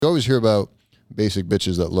You always hear about basic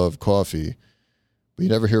bitches that love coffee, but you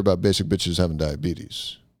never hear about basic bitches having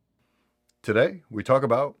diabetes. Today, we talk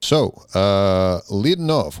about... So, leading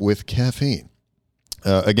off with caffeine.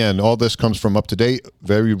 Again, all this comes from Up to Date,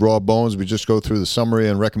 very raw bones. We just go through the summary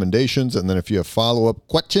and recommendations, and then if you have follow-up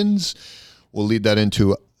questions, we'll lead that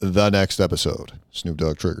into the next episode. Snoop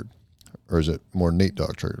Dogg triggered. Or is it more Nate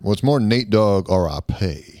Dogg triggered? Well, it's more Nate Dogg RIP.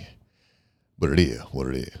 But it is what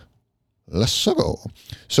it is. Let's go.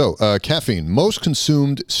 So, caffeine, most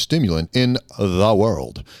consumed stimulant in the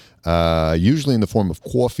world, usually in the form of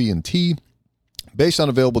coffee and tea. Based on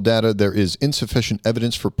available data, there is insufficient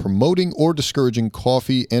evidence for promoting or discouraging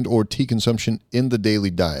coffee and or tea consumption in the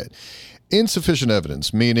daily diet. Insufficient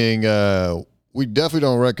evidence, meaning we definitely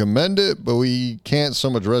don't recommend it, but we can't so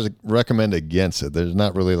much recommend against it. There's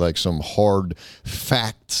not really like some hard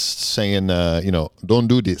facts saying, don't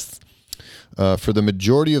do this. For the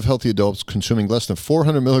majority of healthy adults, consuming less than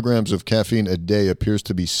 400 milligrams of caffeine a day appears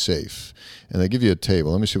to be safe. And they give you a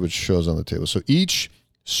table. Let me see what shows on the table. So each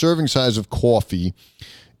serving size of coffee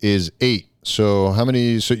is 8. So how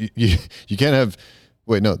many? So you can't have.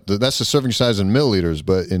 Wait, no, that's the serving size in milliliters,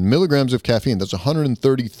 but in milligrams of caffeine, that's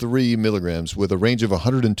 133 milligrams with a range of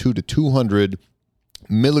 102 to 200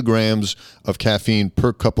 milligrams of caffeine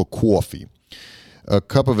per cup of coffee. A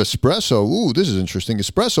cup of espresso, ooh, this is interesting.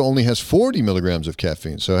 Espresso only has 40 milligrams of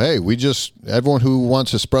caffeine. So, hey, everyone who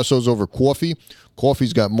wants espressos over coffee,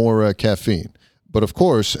 coffee's got more caffeine. But, of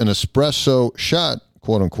course, an espresso shot,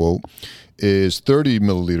 quote unquote, is 30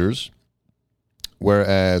 milliliters,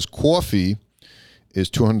 whereas coffee is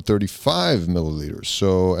 235 milliliters.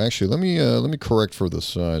 So actually, let me correct for the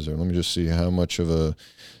size there. Let me just see how much of a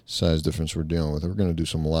size difference we're dealing with. We're going to do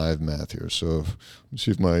some live math here. So let's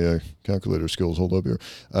see if my calculator skills hold up here.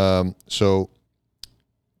 So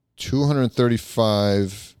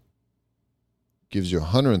 235 gives you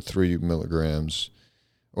 103 milligrams.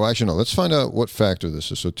 Well, actually, no. Let's find out what factor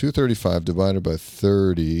this is. So 235 divided by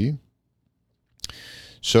 30.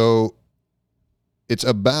 So it's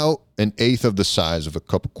about an eighth of the size of a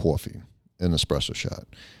cup of coffee, an espresso shot.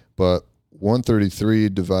 But 133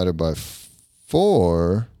 divided by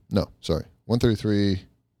 133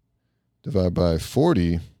 divided by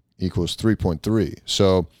 40 equals 3.3.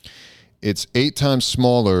 So it's 8 times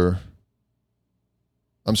smaller.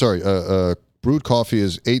 I'm sorry, brewed coffee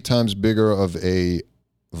is 8 times bigger of a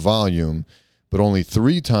volume, but only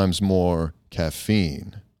 3 times more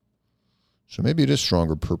caffeine. So maybe it is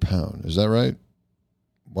stronger per pound. Is that right?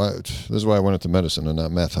 This is why I went into medicine and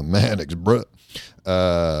not mathematics, bruh.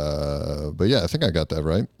 But yeah, I think I got that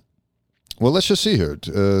right. Well, let's just see here.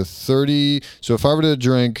 30. So if I were to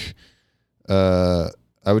drink, I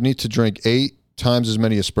would need to drink 8 times as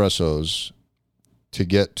many espressos to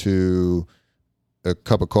get to a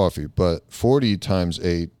cup of coffee. But 40 times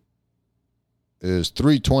 8 is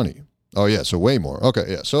 320. Oh, yeah, so way more. Okay,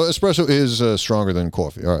 yeah. So espresso is stronger than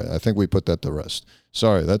coffee. All right, I think we put that to rest.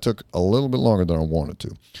 Sorry, that took a little bit longer than I wanted to.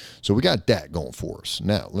 So we got that going for us.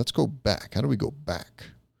 Now, let's go back. How do we go back?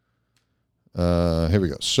 Here we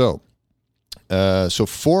go. So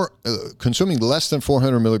consuming less than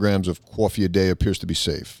 400 milligrams of coffee a day appears to be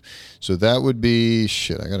safe. So that would be,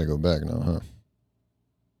 I got to go back now, huh?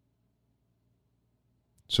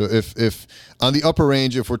 So if on the upper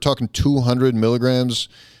range, if we're talking 200 milligrams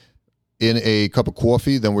in a cup of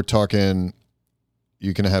coffee, then we're talking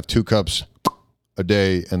you can have 2 cups a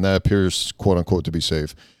day, and that appears, quote unquote, to be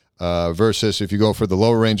safe. Versus if you go for the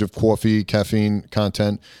lower range of coffee caffeine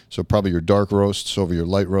content, so probably your dark roasts over your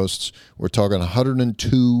light roasts, we're talking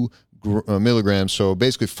 102 milligrams. So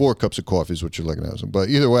basically 4 cups of coffee is what you're looking at. But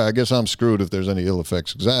either way, I guess I'm screwed if there's any ill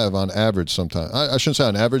effects, because I have on average sometimes, I shouldn't say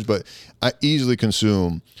on average, but I easily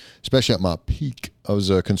consume, especially at my peak, I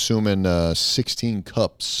was consuming 16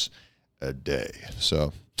 cups a day.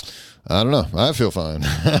 So I don't know. I feel fine.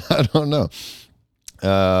 I don't know.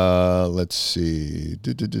 Let's see.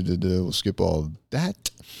 We'll skip all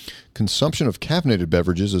that. Consumption of caffeinated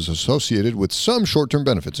beverages is associated with some short-term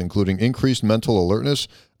benefits, including increased mental alertness.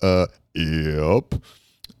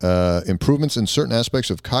 Improvements in certain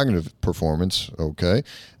aspects of cognitive performance. Okay.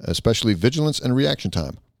 Especially vigilance and reaction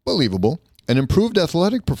time. Believable. And improved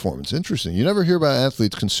athletic performance. Interesting. You never hear about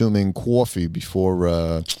athletes consuming coffee before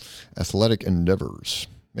athletic endeavors.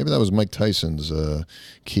 Maybe that was Mike Tyson's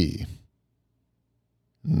key.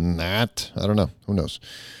 I don't know. Who knows?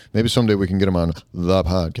 Maybe someday we can get him on the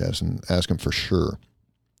podcast and ask him for sure.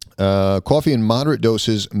 Coffee in moderate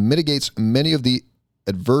doses mitigates many of the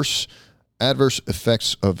adverse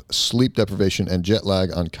effects of sleep deprivation and jet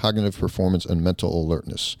lag on cognitive performance and mental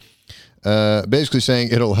alertness. Basically saying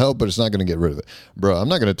it'll help, but it's not going to get rid of it. Bro, I'm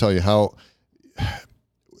not going to tell you how...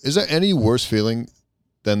 is there any worse feeling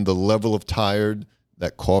than the level of tired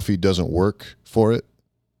that coffee doesn't work for it?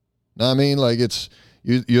 Know what I mean? Like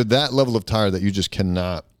you're that level of tired that you just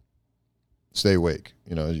cannot stay awake.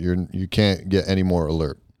 You know, you can't get any more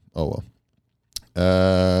alert. Oh well.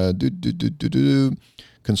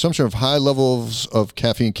 Consumption of high levels of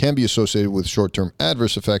caffeine can be associated with short-term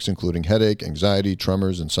adverse effects, including headache, anxiety,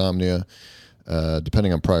 tremors, insomnia,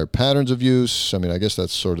 depending on prior patterns of use. I mean, I guess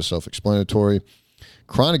that's sort of self-explanatory.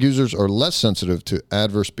 Chronic users are less sensitive to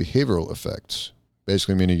adverse behavioral effects,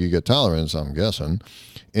 basically meaning you get tolerance, I'm guessing.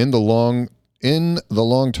 In the long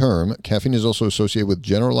term, caffeine is also associated with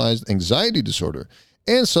generalized anxiety disorder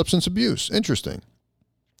and substance abuse. Interesting.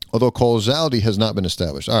 Although causality has not been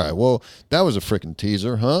established. All right, well, that was a freaking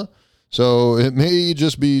teaser, huh? So it may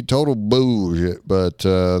just be total bullshit, but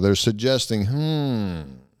they're suggesting,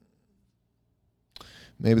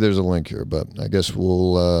 maybe there's a link here, but I guess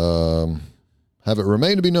we'll have it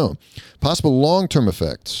remain to be known. Possible long-term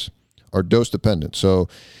effects are dose-dependent. So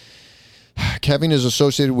caffeine is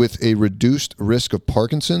associated with a reduced risk of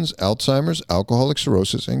Parkinson's, Alzheimer's, alcoholic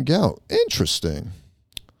cirrhosis, and gout. Interesting.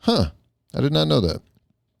 Huh. I did not know that.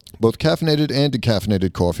 Both caffeinated and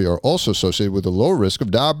decaffeinated coffee are also associated with a lower risk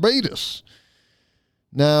of diabetes.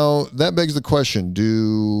 Now, that begs the question,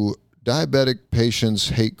 do diabetic patients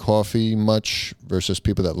hate coffee much versus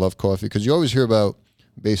people that love coffee? Because you always hear about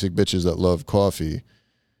basic bitches that love coffee,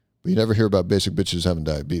 but you never hear about basic bitches having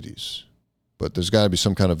diabetes. But there's got to be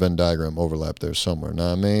some kind of Venn diagram overlap there somewhere. Know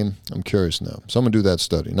what I mean? I'm curious now. Someone do that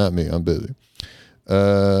study, not me. I'm busy.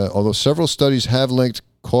 Although several studies have linked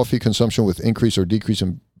coffee consumption with increase or decrease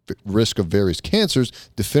in risk of various cancers,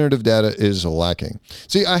 definitive data is lacking.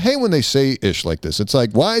 See, I hate when they say ish like this. It's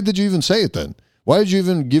like, why did you even say it then? Why did you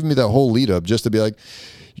even give me that whole lead up just to be like,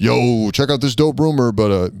 yo, check out this dope rumor,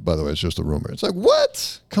 but by the way, it's just a rumor. It's like,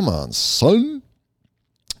 what? Come on, son.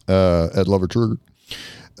 Ed Lover triggered.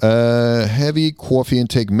 Heavy coffee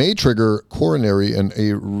intake may trigger coronary and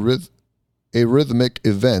arrhythmic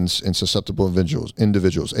events in susceptible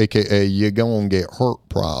individuals, aka you're gonna get heart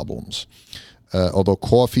problems. Although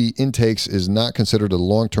coffee intakes is not considered a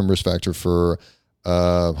long-term risk factor for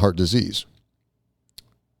heart disease.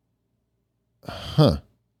 Huh.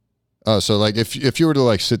 So like if you were to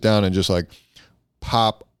like sit down and just like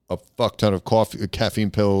pop a fuck ton of caffeine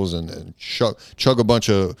pills and chug a bunch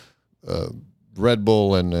of Red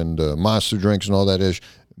Bull and Monster drinks and all that ish,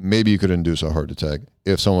 maybe you could induce a heart attack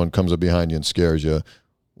if someone comes up behind you and scares you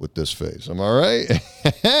with this face. Am I right?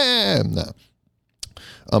 No.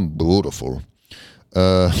 I'm beautiful.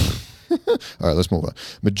 All right, let's move on.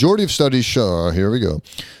 Majority of studies show, here we go.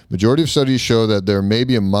 Majority of studies show that there may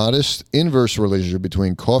be a modest inverse relationship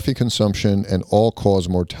between coffee consumption and all-cause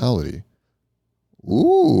mortality.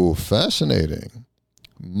 Ooh, fascinating.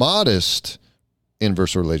 Modest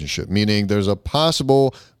inverse relationship, meaning there's a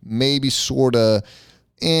possible, maybe sort of,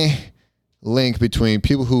 link between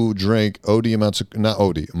people who drink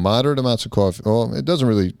moderate amounts of coffee. Well, it doesn't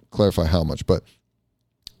really clarify how much, but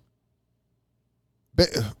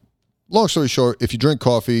long story short, if you drink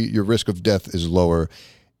coffee, your risk of death is lower.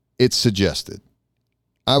 It's suggested.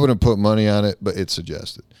 I wouldn't put money on it, but it's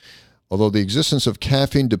suggested. Although the existence of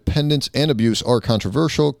caffeine dependence and abuse are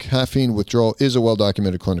controversial, caffeine withdrawal is a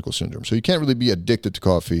well-documented clinical syndrome. So you can't really be addicted to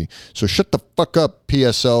coffee. So shut the fuck up,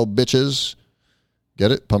 PSL bitches.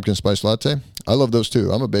 Get it? Pumpkin spice latte? I love those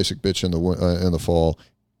too. I'm a basic bitch in the fall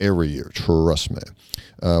every year. Trust me.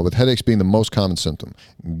 With headaches being the most common symptom.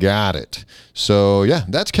 Got it. So, yeah,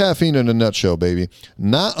 that's caffeine in a nutshell, baby.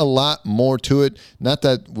 Not a lot more to it. Not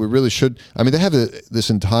that we really should. I mean, they have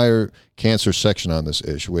this entire cancer section on this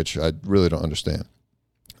ish, which I really don't understand.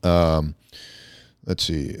 Let's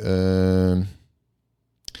see. And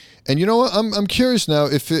you know what? I'm curious now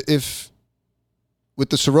if with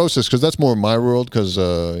the cirrhosis, because that's more my world, because,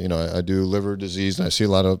 I do liver disease and I see a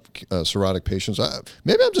lot of cirrhotic patients.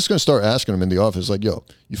 Maybe I'm just going to start asking them in the office, like, yo,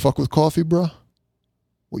 you fuck with coffee, bro?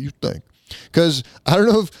 What you think? Because I don't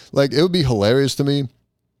know if, like, it would be hilarious to me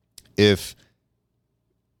if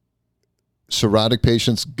cirrhotic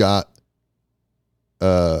patients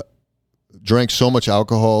drank so much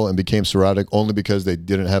alcohol and became cirrhotic only because they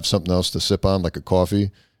didn't have something else to sip on, like a coffee.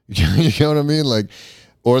 You know what I mean? Like,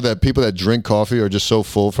 or that people that drink coffee are just so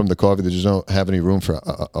full from the coffee they just don't have any room for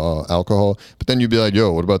alcohol. But then you'd be like,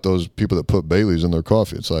 yo, what about those people that put Baileys in their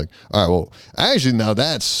coffee? It's like, all right, well, actually, now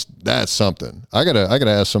that's something. I gotta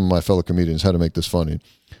ask some of my fellow comedians how to make this funny.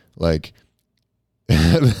 Like,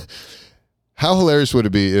 how hilarious would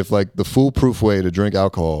it be if, like, the foolproof way to drink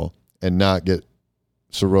alcohol and not get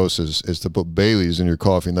cirrhosis is to put Baileys in your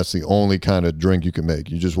coffee, and that's the only kind of drink you can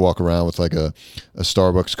make. You just walk around with like a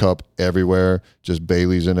Starbucks cup everywhere, just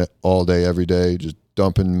Baileys in it all day, every day, just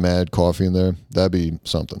dumping mad coffee in there. That'd be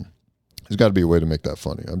something. There's got to be a way to make that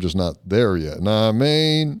funny. I'm just not there yet. Nah, I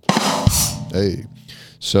mean, hey.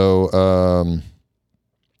 So,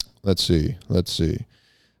 let's see.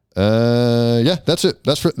 Yeah, that's it.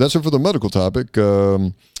 That's it for the medical topic.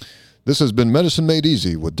 This has been Medicine Made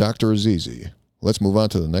Easy with Dr. Azizi. Let's move on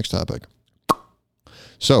to the next topic.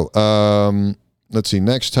 So, let's see.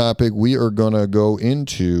 Next topic, we are going to go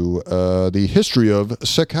into the history of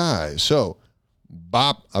Sacai. So,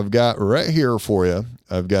 Bop, I've got right here for you.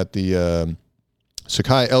 I've got the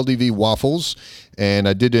Sacai LDV waffles, and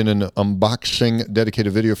I did in an unboxing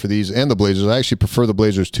dedicated video for these and the Blazers. I actually prefer the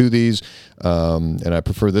Blazers to these, and I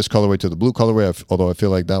prefer this colorway to the blue colorway, although I feel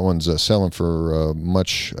like that one's selling for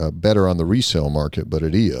much better on the resale market, but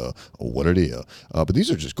it is what it is. But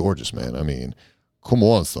these are just gorgeous, man. I mean, come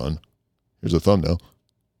on, son. Here's a thumbnail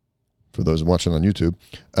for those watching on YouTube.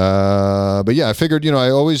 But yeah, I figured, I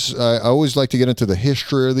always like to get into the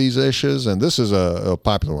history of these issues, and this is a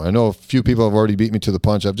popular one. I know a few people have already beat me to the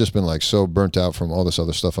punch. I've just been like so burnt out from all this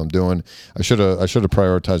other stuff I'm doing. I should have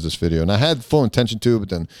prioritized this video, and I had full intention to, but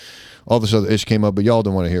then all this other ish came up, but y'all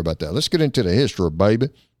didn't want to hear about that. Let's get into the history, baby.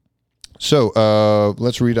 So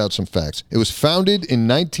let's read out some facts. It was founded in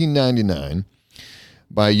 1999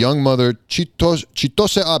 by a young mother,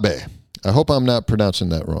 Chitose Abe. I hope I'm not pronouncing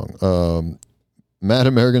that wrong. Mad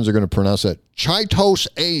Americans are going to pronounce that Chitose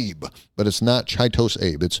Abe, but it's not Chitose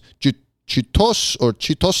Abe. It's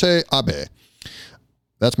Chitose Abe.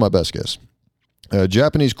 That's my best guess.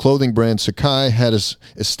 Japanese clothing brand Sacai had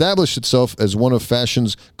established itself as one of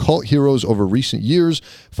fashion's cult heroes over recent years,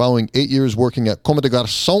 following 8 years working at Comme des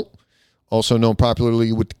Garçons, also known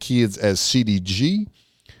popularly with the kids as CDG.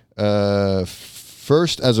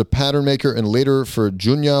 First as a pattern maker and later for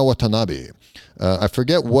Junya Watanabe. I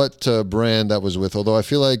forget what brand that was with, although I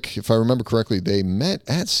feel like, if I remember correctly, they met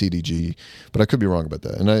at CDG, but I could be wrong about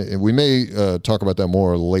that. And we may talk about that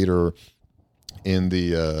more later in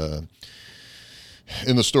the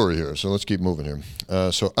story here. So let's keep moving here.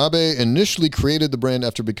 So Abe initially created the brand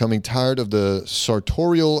after becoming tired of the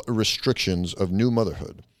sartorial restrictions of new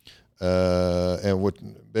motherhood. And what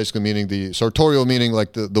basically meaning the sartorial meaning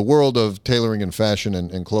like the world of tailoring and fashion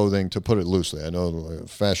and clothing, to put it loosely. I know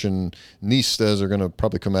fashionistas are going to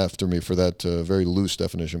probably come after me for that very loose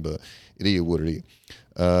definition, but it is what it is.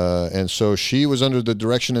 And so she was under the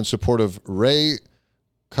direction and support of Rei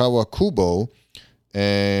Kawakubo,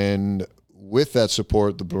 and with that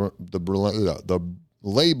support, the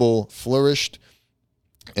label flourished,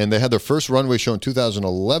 and they had their first runway show in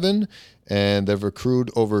 2011, and they've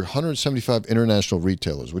accrued over 175 international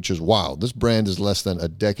retailers, which is wild. This brand is less than a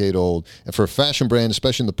decade old, and for a fashion brand,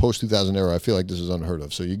 especially in the post-2000 era, I feel like this is unheard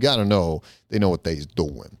of. So you got to know they know what they're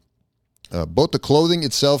doing. Both the clothing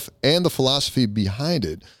itself and the philosophy behind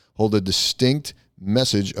it hold a distinct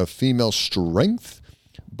message of female strength,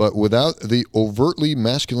 but without the overtly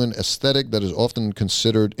masculine aesthetic that is often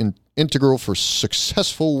considered integral for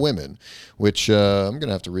successful women, which I'm going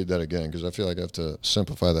to have to read that again because I feel like I have to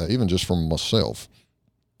simplify that, even just from myself.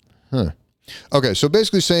 Okay, so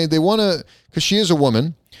basically saying they want to, because she is a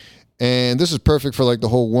woman, and this is perfect for like the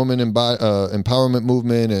whole woman empowerment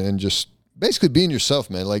movement and just basically being yourself,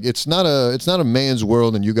 man. Like it's not a man's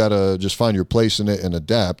world and you got to just find your place in it and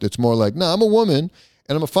adapt. It's more like, I'm a woman and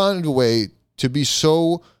I'm going to find a way to be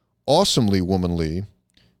so awesomely womanly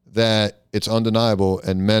that it's undeniable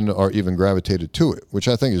and men are even gravitated to it, which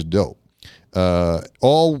I think is dope.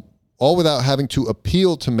 All without having to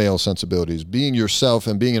appeal to male sensibilities, being yourself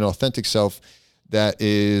and being an authentic self that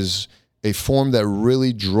is a form that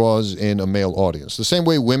really draws in a male audience. The same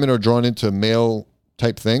way women are drawn into male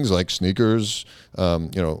type things like sneakers,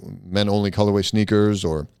 men only colorway sneakers,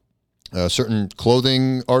 or certain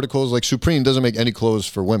clothing articles. Like Supreme doesn't make any clothes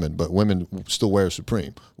for women, but women still wear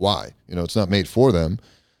Supreme. Why? It's not made for them,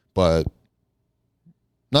 but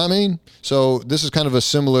know what I mean? So this is kind of a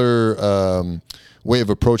similar way of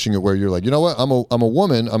approaching it, where you're like, you know what? I'm a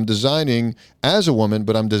woman. I'm designing as a woman,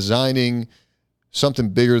 but I'm designing something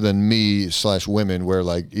bigger than me / women, where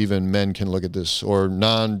like even men can look at this, or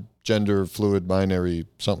non-gender fluid binary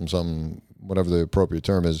something, whatever the appropriate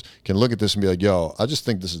term is, can look at this and be like, yo, I just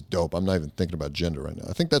think this is dope. I'm not even thinking about gender right now.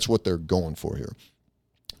 I think that's what they're going for here.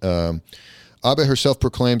 Abe herself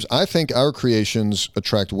proclaims, I think our creations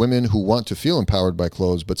attract women who want to feel empowered by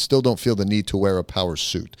clothes, but still don't feel the need to wear a power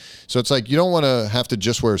suit. So it's like, you don't want to have to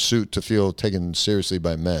just wear a suit to feel taken seriously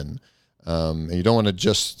by men. And you don't want to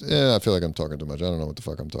just, I feel like I'm talking too much. I don't know what the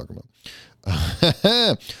fuck I'm talking about.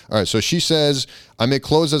 All right, so she says, I make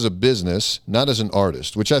clothes as a business, not as an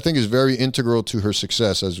artist, which I think is very integral to her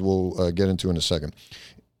success, as we'll get into in a second.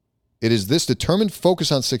 It is this determined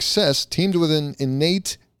focus on success teamed with an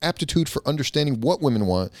innate aptitude for understanding what women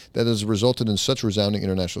want that has resulted in such resounding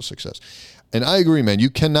international success. And I agree, man. You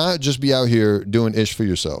cannot just be out here doing ish for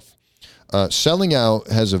yourself. Selling out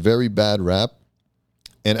has a very bad rap,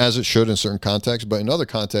 and as it should in certain contexts, but in other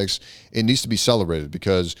contexts, it needs to be celebrated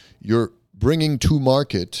because you're bringing to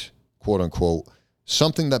market, quote unquote,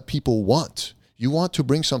 something that people want. You want to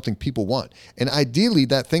bring something people want. And ideally,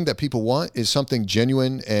 that thing that people want is something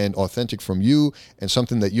genuine and authentic from you and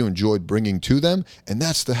something that you enjoyed bringing to them. And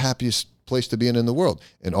that's the happiest place to be in the world.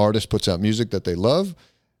 An artist puts out music that they love.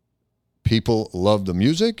 People love the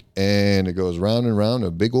music, and it goes round and round, a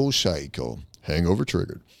big old cycle. Hangover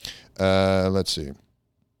triggered. Let's see.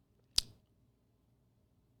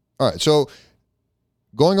 All right, so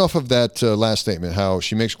going off of that last statement, how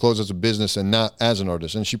she makes clothes as a business and not as an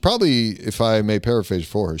artist, and she probably, if I may paraphrase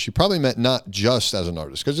for her, she probably meant not just as an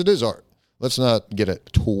artist, because it is art. Let's not get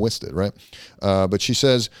it twisted, right? But she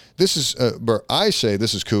says, I say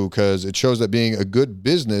this is cool because it shows that being a good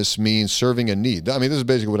business means serving a need. I mean, this is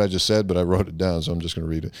basically what I just said, but I wrote it down, so I'm just going to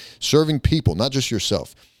read it. Serving people, not just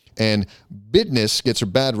yourself. And business gets a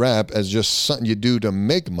bad rap as just something you do to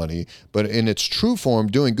make money, but in its true form,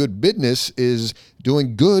 doing good business is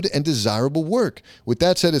doing good and desirable work. With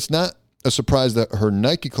that said, it's not a surprise that her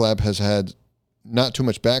Nike collab has had not too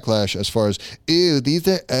much backlash as far as, ew, these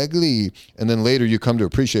are ugly. And then later you come to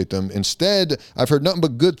appreciate them. Instead, I've heard nothing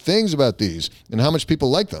but good things about these and how much people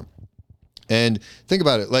like them. And think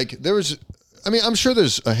about it. Like I'm sure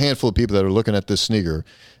there's a handful of people that are looking at this sneaker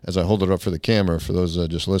as I hold it up for the camera for those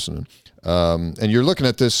just listening. And you're looking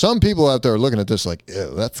at this. Some people out there are looking at this like,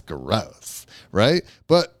 ew, that's gross, right?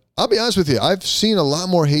 But I'll be honest with you. I've seen a lot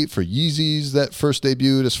more hate for Yeezys that first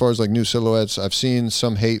debuted as far as like new silhouettes. I've seen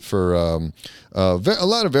some hate for a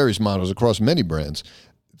lot of various models across many brands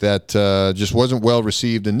that just wasn't well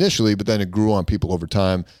received initially, but then it grew on people over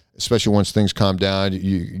time, especially once things calm down.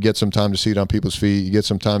 You get some time to see it on people's feet. You get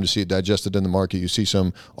some time to see it digested in the market. You see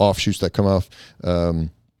some offshoots that come off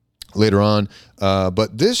later on.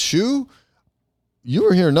 But this shoe, you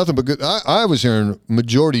were hearing nothing but good. I was hearing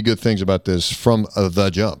majority good things about this from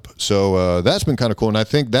the jump. So that's been kind of cool. And I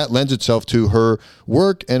think that lends itself to her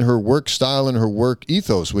work and her work style and her work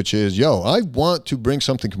ethos, which is, I want to bring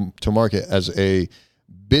something to market as a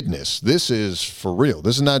business. This is for real.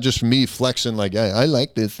 This is not just me flexing like, I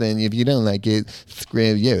like this thing. If you don't like it,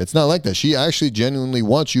 screw you. It's not like that. She actually genuinely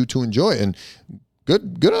wants you to enjoy it. And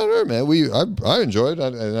good on her, man. I enjoyed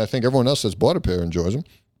it. And I think everyone else that's bought a pair enjoys them.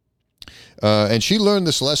 And she learned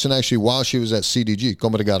this lesson actually while she was at CDG,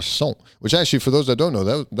 Comme des Garçons, which actually, for those that don't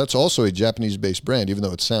know, that's also a Japanese-based brand, even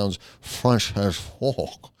though it sounds French as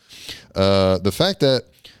fuck. The fact that,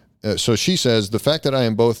 so she says, the fact that I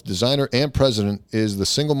am both designer and president is the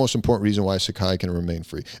single most important reason why Sacai can remain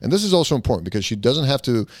free. And this is also important because she doesn't have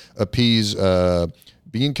to appease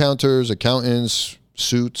bean counters, accountants,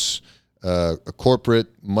 suits, corporate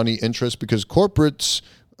money interests, because corporation's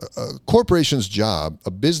job,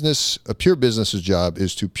 a pure business's job,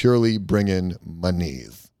 is to purely bring in money.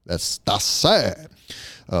 That's sad.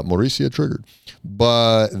 Mauricia triggered.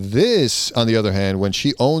 But this, on the other hand, when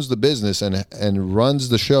she owns the business and runs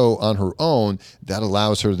the show on her own, that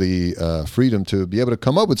allows her the freedom to be able to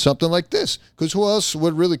come up with something like this. Because who else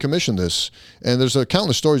would really commission this? And there's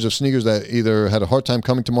countless stories of sneakers that either had a hard time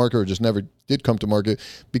coming to market or just never did come to market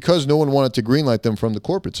because no one wanted to greenlight them from the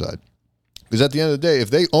corporate side. Because at the end of the day, if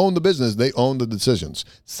they own the business, they own the decisions.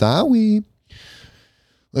 Sorry.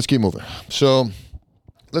 Let's keep moving. So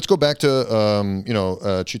let's go back to,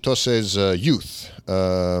 Chitose's youth.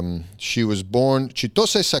 She was born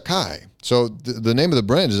Chitose Sacai. So the name of the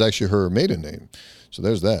brand is actually her maiden name. So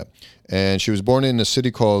there's that. And she was born in a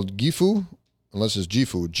city called Gifu, unless it's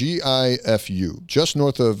Gifu, Gifu, just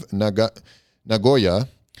north of Nagoya.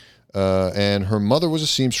 And her mother was a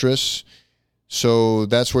seamstress. So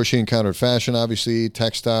that's where she encountered fashion, obviously,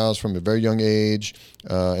 textiles from a very young age.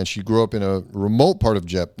 And she grew up in a remote part of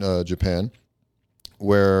Japan,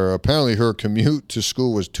 where apparently her commute to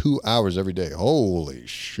school was 2 hours every day. Holy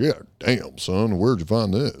shit. Damn, son, where'd you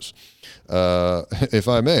find this? If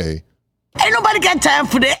I may. Ain't nobody got time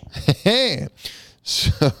for that.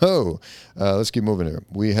 So let's keep moving here.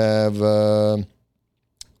 We have,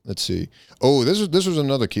 let's see. Oh, this was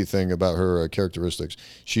another key thing about her characteristics.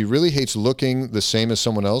 She really hates looking the same as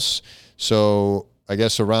someone else. So I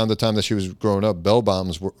guess around the time that she was growing up, bell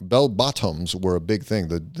bottoms were a big thing.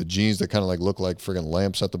 The jeans that kind of like look like friggin'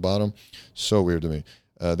 lamps at the bottom. So weird to me.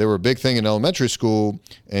 They were a big thing in elementary school,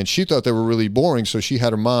 and she thought they were really boring, so she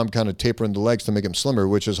had her mom kind of tapering the legs to make them slimmer,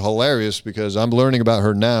 which is hilarious because I'm learning about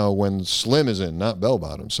her now when slim is in, not bell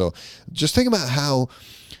bottom. So just think about how,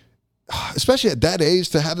 especially at that age,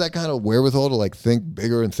 to have that kind of wherewithal to like think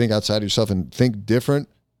bigger and think outside of yourself and think different,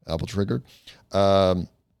 apple triggered,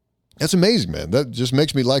 that's amazing, man. That just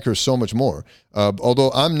makes me like her so much more.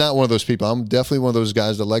 Although I'm not one of those people. I'm definitely one of those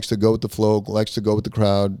guys that likes to go with the flow, likes to go with the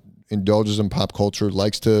crowd, indulges in pop culture,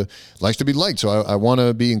 likes to be liked. So I want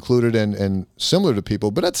to be included and similar to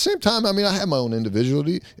people. But at the same time, I mean, I have my own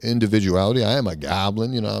individuality. I am a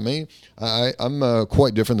goblin, you know what I mean? I'm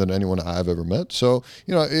quite different than anyone I've ever met. So,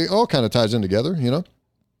 you know, it all kind of ties in together, you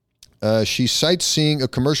know? She cites seeing a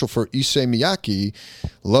commercial for Issey Miyake.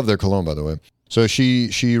 Love their cologne, by the way. So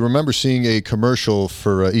she remembers seeing a commercial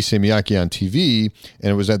for Issey Miyake on TV, and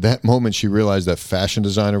it was at that moment she realized that fashion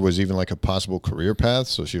designer was even like a possible career path.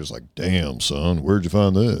 So she was like, damn, son, where'd you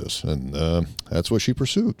find this? And that's what she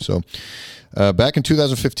pursued. So back in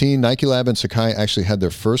 2015, Nike Lab and Sacai actually had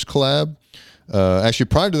their first collab. Actually,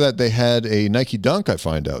 prior to that, they had a Nike Dunk, I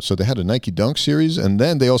find out. So they had a Nike Dunk series, and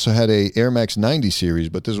then they also had a Air Max 90 series,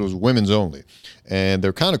 but this was women's only. And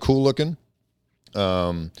they're kind of cool looking.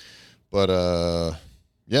 But,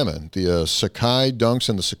 yeah, man, the Sacai Dunks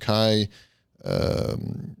and the Sacai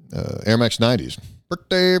Air Max 90s.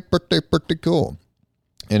 Pretty cool.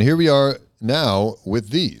 And here we are now with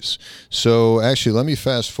these. So, actually, let me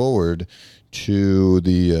fast forward to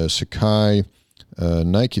the Sacai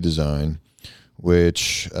Nike design,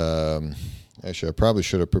 which actually I probably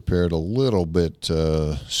should have prepared a little bit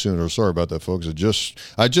sooner. Sorry about that, folks. I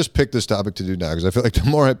just picked this topic to do now because I feel like the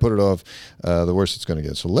more I put it off, the worse it's going to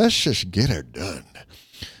get. So let's just get it done.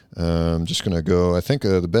 I'm just going to go. I think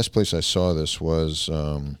the best place I saw this was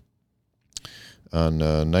on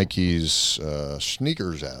Nike's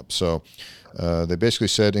sneakers app. So they basically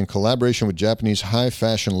said, in collaboration with Japanese high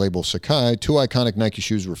fashion label Sacai, two iconic Nike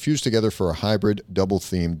shoes were fused together for a hybrid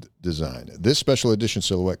double-themed design. This special edition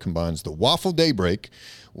silhouette combines the Waffle Daybreak,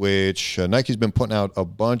 which Nike's been putting out a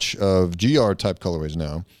bunch of GR-type colorways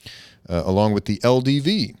now, along with the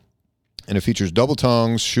LDV. And it features double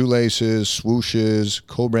tongues, shoelaces, swooshes,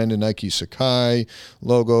 co-branded Nike Sacai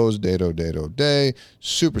logos, day.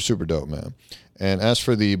 Super, super dope, man. And as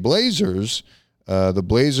for the Blazers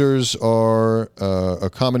are a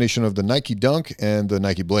combination of the Nike Dunk and the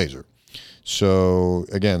Nike Blazer. So,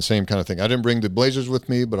 again, same kind of thing. I didn't bring the Blazers with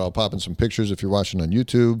me, but I'll pop in some pictures if you're watching on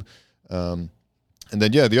YouTube. And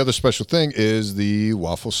then, yeah, the other special thing is the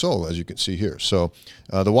waffle sole, as you can see here. So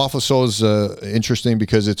the waffle sole is interesting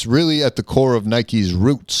because it's really at the core of Nike's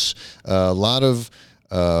roots. A lot of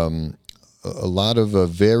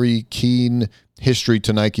very keen history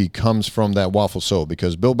to Nike comes from that waffle sole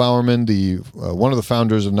because Bill Bowerman, one of the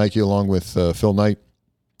founders of Nike, along with Phil Knight,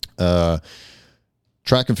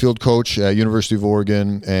 track and field coach at University of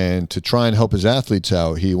Oregon, and to try and help his athletes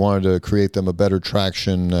out, he wanted to create them a better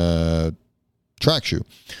traction track shoe.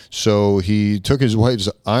 So he took his wife's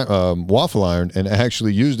waffle iron and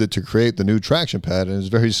actually used it to create the new traction pad, and it's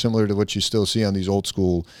very similar to what you still see on these old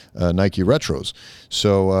school Nike retros.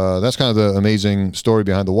 So that's kind of the amazing story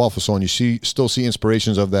behind the waffle sole, and you still see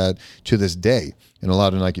inspirations of that to this day in a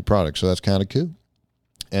lot of Nike products. So that's kind of cool.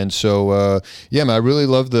 And so, yeah, man, I really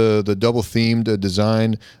love the double themed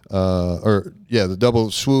design, the double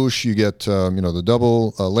swoosh. You get, the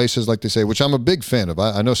double laces, like they say, which I'm a big fan of.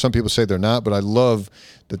 I know some people say they're not, but I love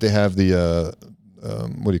that they have the,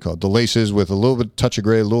 the laces with a little bit touch of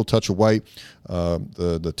gray, a little touch of white.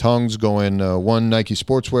 The tongues going one Nike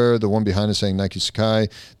Sportswear, the one behind it saying Nike Sacai,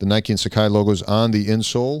 the Nike and Sacai logos on the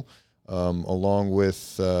insole, along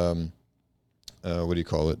with, on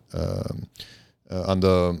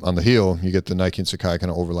the heel, you get the Nike and Sacai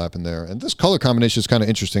kind of overlapping there. And this color combination is kind of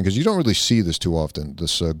interesting because you don't really see this too often.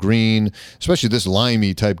 This green, especially this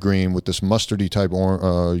limey type green with this mustardy type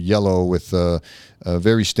yellow with a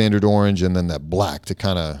very standard orange, and then that black to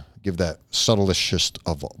kind of give that subtlest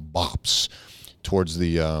of bops towards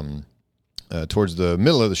the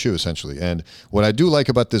middle of the shoe, essentially. And what I do like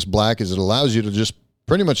about this black is it allows you to just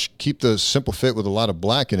pretty much keep the simple fit with a lot of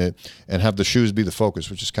black in it and have the shoes be the focus,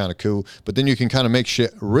 which is kind of cool. But then you can kind of make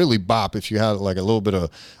shit really bop if you have like a little bit of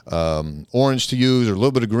orange to use or a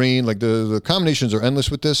little bit of green. Like the combinations are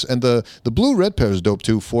endless with this. And the blue-red pair is dope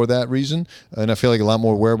too for that reason. And I feel like a lot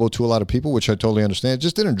more wearable to a lot of people, which I totally understand. It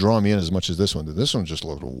just didn't draw me in as much as this one did. This one just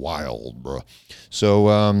looked wild, bro.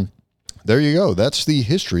 So, there you go. That's the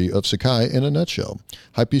history of Sacai in a nutshell.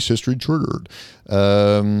 Hypebeast history triggered.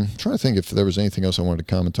 Trying to think if there was anything else I wanted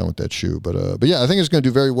to comment on with that shoe. But yeah, I think it's going to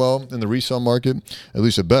do very well in the resale market. At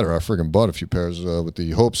least it better. I freaking bought a few pairs with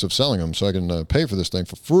the hopes of selling them so I can pay for this thing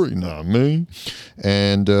for free. Nah, me.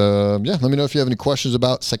 And yeah, let me know if you have any questions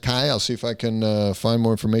about Sacai. I'll see if I can find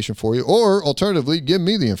more information for you. Or alternatively, give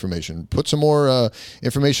me the information. Put some more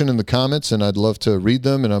information in the comments, and I'd love to read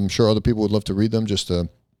them. And I'm sure other people would love to read them just to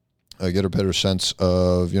get a better sense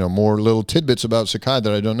of, more little tidbits about Sacai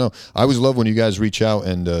that I don't know. I always love when you guys reach out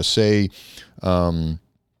and say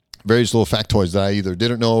various little factoids that I either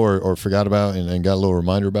didn't know or forgot about and got a little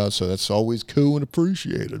reminder about. So that's always cool and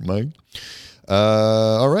appreciated, man.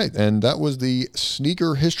 All right. And that was the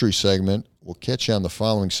sneaker history segment. We'll catch you on the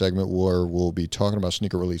following segment where we'll be talking about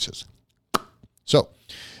sneaker releases. So,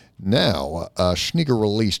 now, sneaker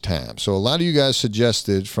release time. So a lot of you guys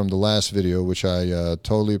suggested from the last video, which I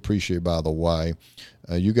totally appreciate, by the way.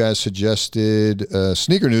 You guys suggested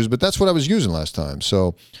sneaker news, but that's what I was using last time.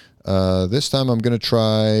 So this time I'm going to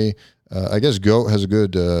try, I guess GOAT has a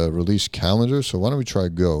good release calendar. So why don't we try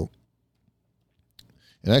GOAT?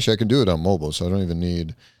 And actually, I can do it on mobile, so I don't even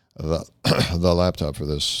need the laptop for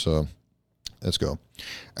this. So let's go.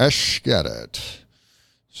 Let's get it.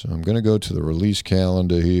 So I'm going to go to the release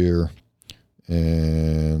calendar here,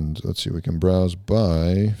 and let's see, we can browse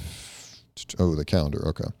by, the calendar,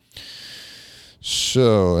 okay.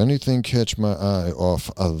 So anything catch my eye off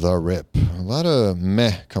of the rip? A lot of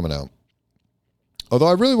meh coming out. Although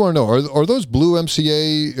I really want to know, are those blue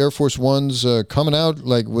MCA Air Force Ones coming out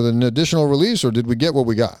like with an additional release, or did we get what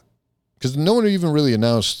we got? Because no one even really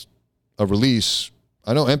announced a release.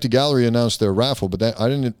 I know Empty Gallery announced their raffle, but I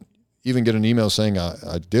didn't even get an email saying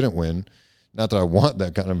I didn't win. Not that I want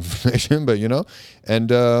that kind of information, but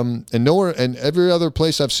and nowhere, and every other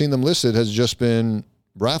place I've seen them listed has just been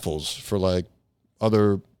raffles for like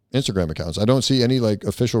other Instagram accounts. I don't see any like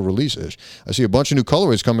official release-ish. I see a bunch of new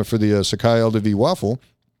colorways coming for the Sacai LDV waffle.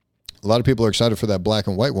 A lot of people are excited for that black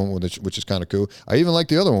and white one, which is kind of cool. I even like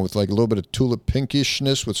the other one with like a little bit of tulip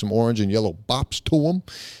pinkishness with some orange and yellow bops to them.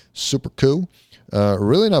 Super cool.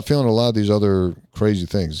 Really not feeling a lot of these other crazy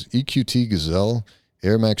things. EQT Gazelle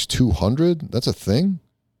Air Max 200. That's a thing?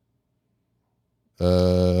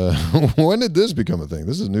 When did this become a thing?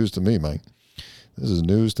 This is news to me, Mike. This is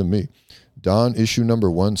news to me. Dawn issue number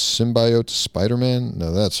 1 Symbiote Spider-Man.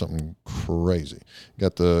 Now that's something crazy.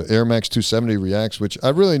 Got the Air Max 270 Reacts, which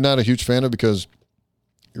I'm really not a huge fan of because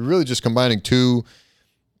you're really just combining two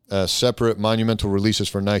separate monumental releases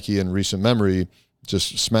for Nike in recent memory,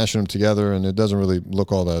 just smashing them together, and it doesn't really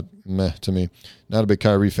look all that meh to me. Not a big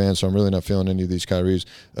Kyrie fan, so I'm really not feeling any of these Kyries.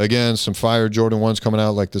 Again, some fire Jordan 1s coming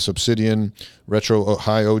out, like this Obsidian Retro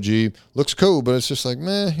High OG. Looks cool, but it's just like,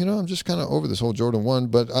 meh, I'm just kind of over this whole Jordan 1.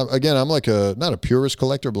 But again, I'm like not a purist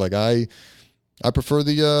collector, but like I prefer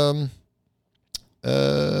the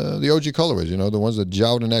OG colorways, the ones that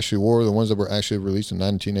Jordan actually wore, the ones that were actually released in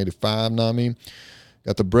 1985, know what I mean?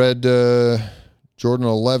 Got the bread Jordan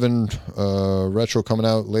 11 retro coming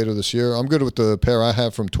out later this year. I'm good with the pair I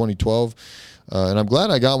have from 2012. And I'm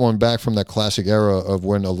glad I got one back from that classic era of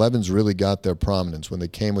when 11s really got their prominence, when they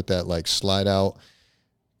came with that like slide out,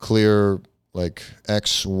 clear, like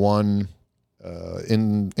X1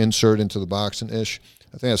 insert into the box and ish.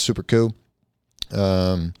 I think that's super cool.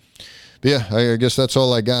 But yeah, I guess that's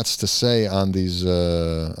all I got to say on these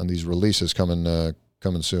releases coming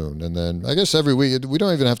soon. And then I guess every week, we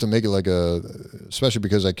don't even have to make it like especially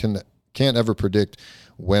because I can't ever predict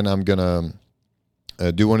when I'm going to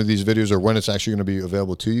do one of these videos or when it's actually going to be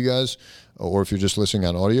available to you guys, or if you're just listening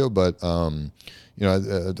on audio. But,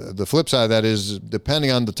 the flip side of that is, depending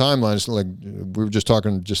on the timeline, it's like we were just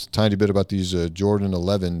talking just a tiny bit about these Jordan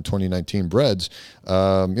 11 2019 breads.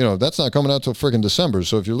 That's not coming out till freaking December.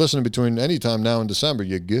 So if you're listening between any time now and December,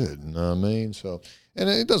 you're good. You know what I mean? So, and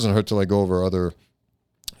it doesn't hurt to like go over other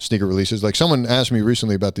sneaker releases. Like someone asked me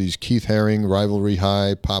recently about these Keith Haring Rivalry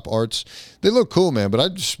High Pop Arts. They look cool, man, but I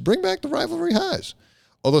just bring back the Rivalry Highs.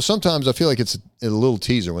 Although sometimes I feel like it's a little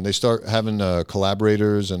teaser when they start having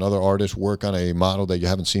collaborators and other artists work on a model that you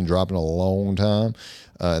haven't seen drop in a long time,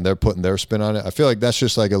 and they're putting their spin on it. I feel like that's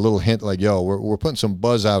just like a little hint, like, yo, we're putting some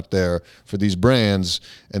buzz out there for these brands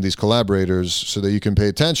and these collaborators so that you can pay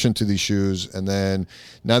attention to these shoes. And then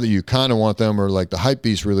now that you kind of want them, or like the hype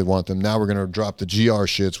beasts really want them, now we're going to drop the GR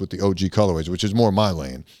shits with the OG colorways, which is more my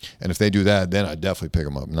lane. And if they do that, then I definitely pick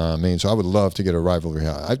them up. Know what I mean? So I would love to get a Rivalry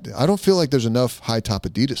High. I don't feel like there's enough high top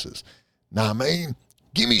Adidases. Nah, man,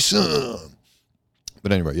 give me some.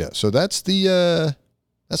 But anyway, yeah. So that's the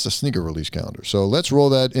sneaker release calendar. So let's roll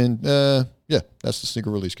that in. Yeah, that's the sneaker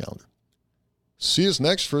release calendar. see us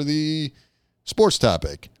next for the sports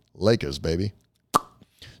topic. Lakers, baby.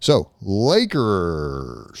 So,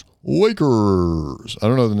 Lakers. I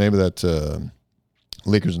don't know the name of that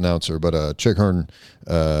Lakers announcer, but Chick Hearn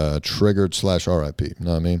triggered /RIP. You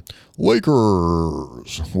know what I mean?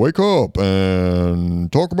 Lakers, wake up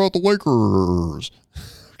and talk about the Lakers.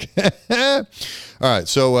 Okay. All right,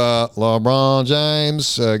 so LeBron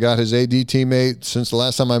James got his AD teammate. Since the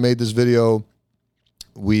last time I made this video,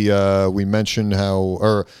 we mentioned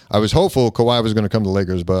or I was hopeful Kawhi was going to come to the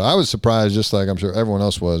Lakers, but I was surprised, just like I'm sure everyone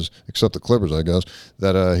else was, except the Clippers, I guess,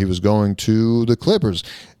 that he was going to the Clippers.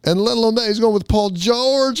 And let alone that, he's going with Paul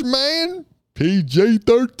George, man.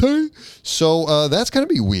 PJ-13. So that's going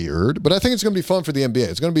to be weird, but I think it's going to be fun for the NBA.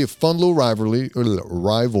 It's going to be a fun little rivalry.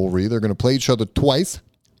 They're going to play each other twice.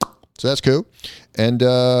 So that's cool. And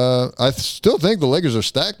I still think the Lakers are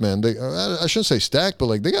stacked, man. I shouldn't say stacked, but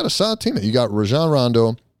like they got a solid team. You got Rajon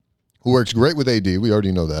Rondo, who works great with AD. We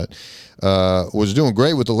already know that. Was doing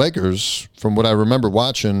great with the Lakers from what I remember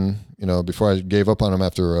watching, before I gave up on him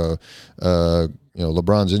after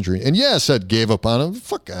LeBron's injury. And yeah, I said gave up on him.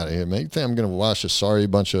 Fuck out of here, man. You think I'm going to watch a sorry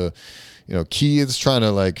bunch of, kids trying to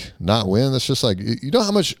like not win? That's just like, you know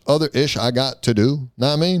how much other ish I got to do? Know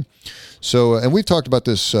what I mean? So, and we've talked about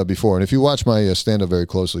this before, and if you watch my stand-up very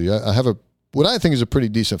closely, I have what I think is a pretty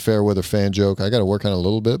decent fair weather fan joke. I got to work on it a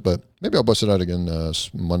little bit, but maybe I'll bust it out again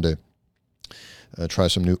Monday. Try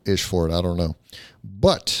some new ish for it. I don't know.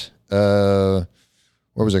 But where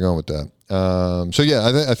was I going with that? So,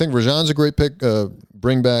 yeah, I think Rajon's a great pick.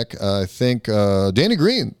 Bring back, I think, Danny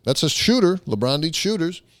Green. That's a shooter. LeBron needs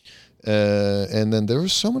shooters. And then there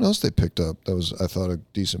was someone else they picked up that was, I thought, a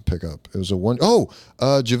decent pickup. It was JaVale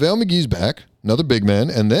McGee's back, another big man,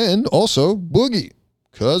 and then also Boogie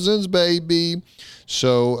Cousins, baby.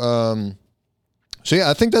 So yeah,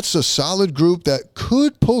 I think that's a solid group that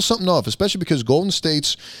could pull something off, especially because Golden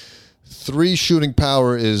State's 3 shooting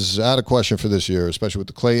power is out of question for this year, especially with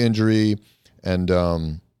the Clay injury and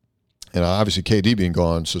obviously KD being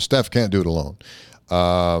gone, so Steph can't do it alone.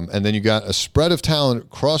 And then you got a spread of talent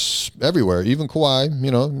across everywhere. Even Kawhi,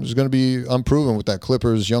 is going to be unproven with that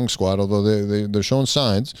Clippers young squad, although they're showing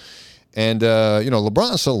signs. And,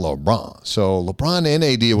 LeBron's still LeBron. So LeBron and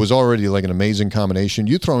AD was already like an amazing combination.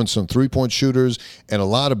 You throw in some three-point shooters and a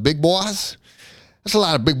lot of big boys. That's a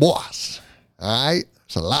lot of big boys. All right?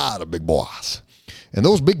 It's a lot of big boys. And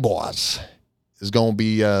those big boys is going to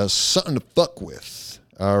be something to fuck with.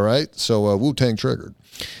 All right? So Wu-Tang triggered.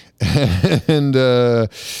 And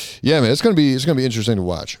yeah, man, it's gonna be interesting to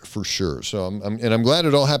watch for sure. So I'm glad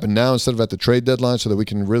it all happened now instead of at the trade deadline, so that we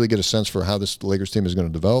can really get a sense for how this Lakers team is going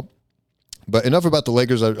to develop. But enough about the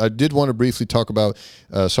Lakers. I did want to briefly talk about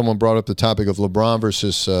someone brought up the topic of LeBron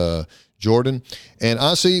versus Jordan, and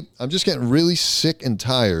honestly, I'm just getting really sick and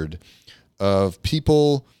tired of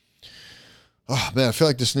people. Oh, man, I feel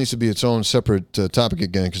like this needs to be its own separate topic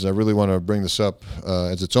again, because I really want to bring this up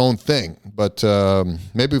as its own thing. But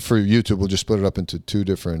maybe for YouTube, we'll just split it up into 2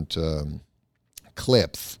 different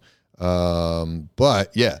clips.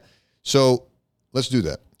 But, yeah, so let's do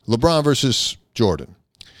that. LeBron versus Jordan.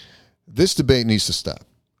 This debate needs to stop.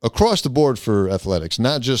 Across the board for athletics,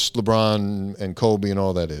 not just LeBron and Coby and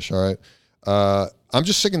all that ish, all right? I'm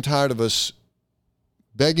just sick and tired of us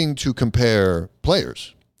begging to compare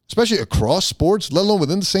players, especially across sports, let alone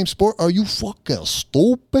within the same sport. Are you fucking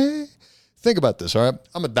stupid? Think about this, all right?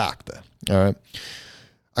 I'm a doctor, all right?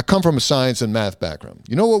 I come from a science and math background.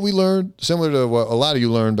 You know what we learned? Similar to what a lot of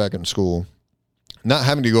you learned back in school. Not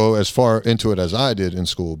having to go as far into it as I did in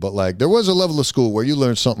school, but like there was a level of school where you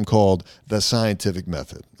learned something called the scientific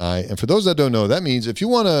method, all right? And for those that don't know, that means if you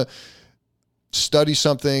want to study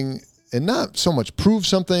something and not so much prove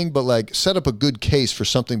something, but like set up a good case for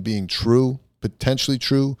something being true, potentially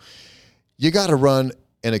true, you got to run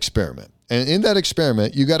an experiment. And in that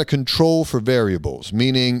experiment, you got to control for variables,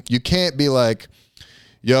 meaning you can't be like,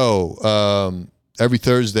 every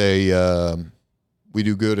Thursday we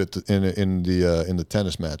do good in the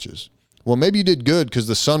tennis matches. Well, maybe you did good because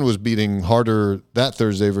the sun was beating harder that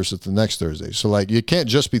Thursday versus the next Thursday. So, like, you can't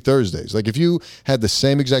just be Thursdays. Like, if you had the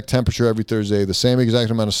same exact temperature every Thursday, the same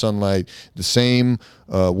exact amount of sunlight, the same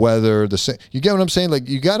weather, you get what I'm saying? Like,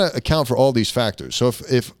 you got to account for all these factors. So,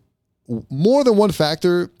 if more than one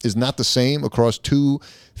factor is not the same across 2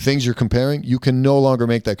 things you're comparing, you can no longer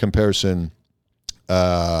make that comparison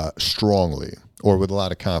strongly or with a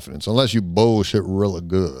lot of confidence, unless you bullshit really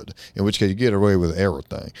good, in which case you get away with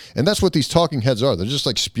everything. And that's what these talking heads are. They're just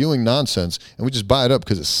like spewing nonsense, and we just buy it up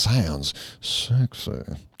because it sounds sexy.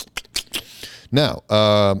 Now,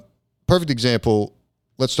 perfect example.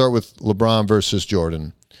 Let's start with LeBron versus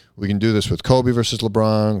Jordan. We can do this with Kobe versus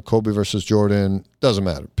LeBron, Kobe versus Jordan. Doesn't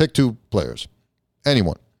matter. Pick 2 players.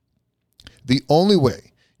 Anyone. The only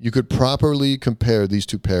way you could properly compare these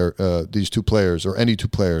two players or any 2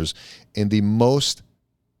 players in the most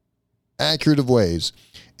accurate of ways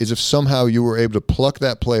is if somehow you were able to pluck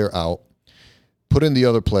that player out, put in the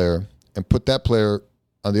other player, and put that player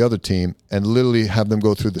on the other team and literally have them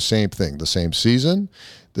go through the same thing, the same season,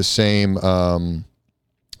 the same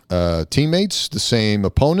teammates, the same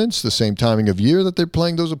opponents, the same timing of year that they're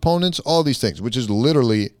playing those opponents, all these things, which is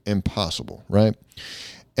literally impossible, right?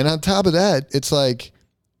 And on top of that, it's like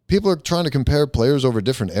people are trying to compare players over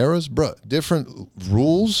different eras. Bruh, different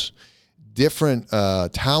rules, different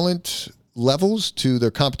talent levels to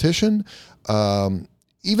their competition,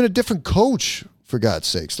 even a different coach, for God's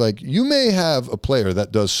sakes. Like, you may have a player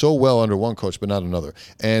that does so well under one coach but not another.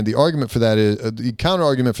 And the argument for that is, the counter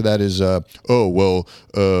argument for that is, a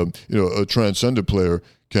transcendent player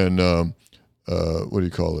can, what do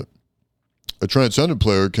you call it? A transcendent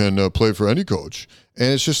player can play for any coach.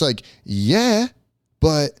 And it's just like, yeah,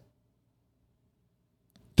 but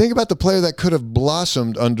think about the player that could have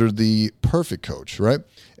blossomed under the perfect coach, right?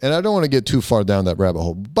 And I don't want to get too far down that rabbit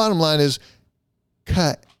hole. Bottom line is,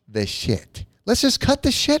 cut the shit. Let's just cut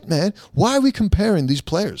the shit, man. Why are we comparing these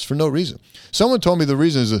players for no reason? Someone told me the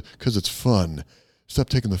reason is because it's fun. Stop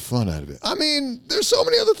taking the fun out of it. I mean, there's so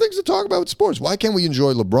many other things to talk about with sports. Why can't we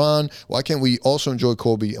enjoy LeBron? Why can't we also enjoy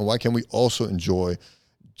Kobe? And why can't we also enjoy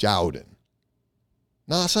Jordan?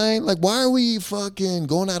 Know what I'm saying? Like, why are we fucking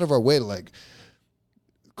going out of our way to, like,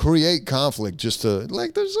 create conflict just to,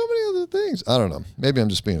 like, there's so many other things. I don't know. Maybe I'm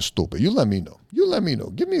just being stupid. You let me know.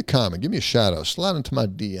 Give me a comment. Give me a shout out. Slide into my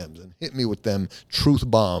DMs and hit me with them truth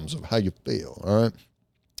bombs of how you feel. All right.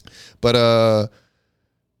 But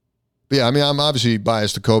yeah, I mean, I'm obviously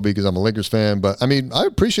biased to Kobe because I'm a Lakers fan, but I mean, I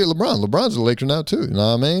appreciate LeBron. LeBron's a Laker now too. You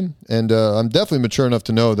know what I mean? And I'm definitely mature enough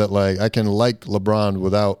to know that, like, I can like LeBron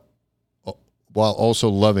while also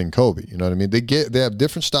loving Kobe. You know what I mean? They have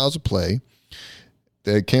different styles of play.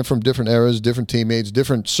 They came from different eras, different teammates,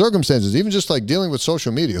 different circumstances, even just like dealing with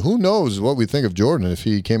social media. Who knows what we think of Jordan if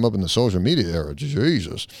he came up in the social media era?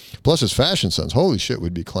 Jesus. Plus his fashion sense. Holy shit,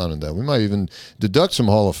 we'd be clowning that. We might even deduct some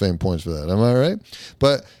Hall of Fame points for that. Am I right?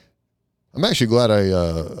 But I'm actually glad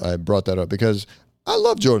I brought that up because I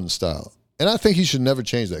love Jordan's style. And I think he should never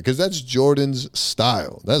change that because that's Jordan's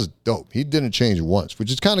style. That's dope. He didn't change once, which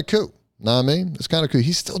is kind of cool. Know what I mean? It's kind of cool.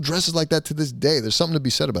 He still dresses like that to this day. There's something to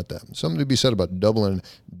be said about that. Something to be said about doubling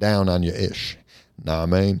down on your ish. Know what I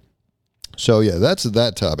mean? So, yeah, that's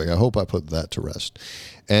that topic. I hope I put that to rest.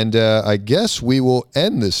 And I guess we will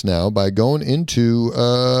end this now by going into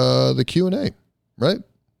the Q&A, right?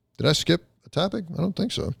 Did I skip a topic? I don't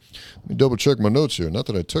think so. Let me double check my notes here. Not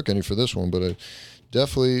that I took any for this one, but I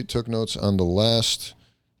definitely took notes on the last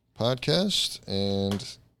podcast.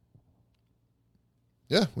 And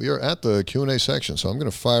yeah, we are at the Q&A section. So I'm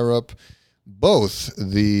going to fire up both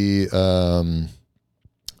the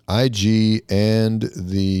IG and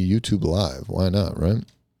the YouTube Live. Why not, right?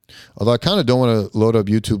 Although I kind of don't want to load up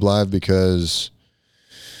YouTube Live because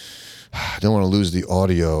I don't want to lose the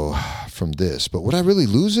audio from this. But would I really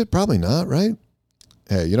lose it? Probably not, right?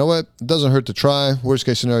 Hey, you know what? It doesn't hurt to try. Worst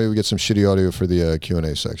case scenario, we get some shitty audio for the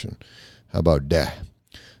Q&A section. How about that?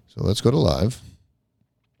 So let's go to live.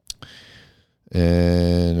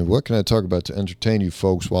 And what can I talk about to entertain you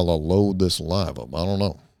folks while I load this live up? I don't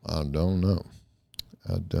know.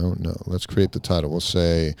 Let's create the title. We'll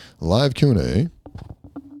say live Q&A.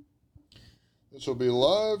 This will be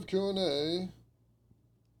live Q&A.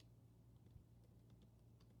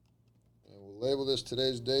 And we'll label this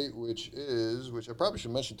today's date, which I probably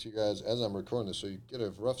should mention to you guys as I'm recording this so you get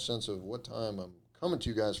a rough sense of what time I'm coming to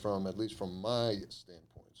you guys from, at least from my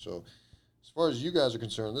standpoint. So as far as you guys are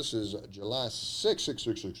concerned, this is July 6th.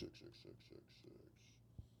 So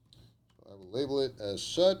I will label it as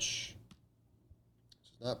such.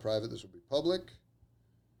 This is not private. This will be public.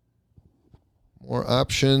 More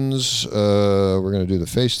options. We're going to do the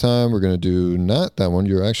FaceTime. We're going to do not that one.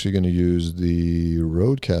 You're actually going to use the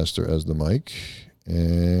Rodecaster as the mic.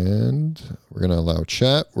 And we're going to allow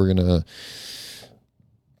chat. We're going to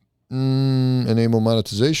enable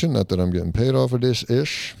monetization. Not that I'm getting paid off of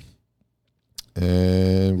this-ish.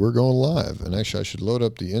 And we're going live. And actually, I should load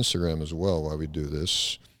up the Instagram as well while we do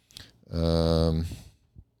this. Nope,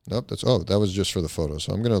 that was just for the photo.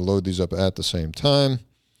 So I'm going to load these up at the same time.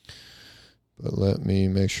 But let me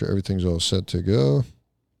make sure everything's all set to go.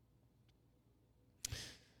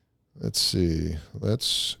 Let's see.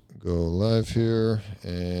 Let's go live here.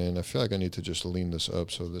 And I feel like I need to just lean this up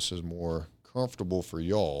so this is more comfortable for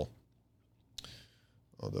y'all.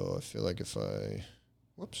 Although I feel like if I...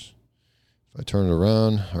 Whoops. If I turn it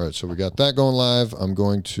around. All right, so we got that going live. I'm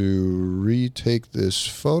going to retake this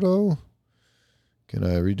photo. Can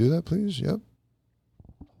I redo that, please? Yep.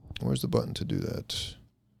 Where's the button to do that?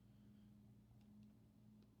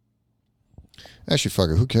 Actually,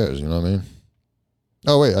 fuck it. Who cares? You know what I mean?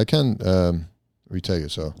 Oh, wait. I can retake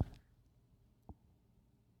it, so.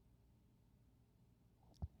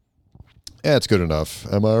 Yeah, it's good enough.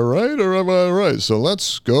 Am I right or am I right? So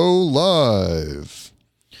let's go live.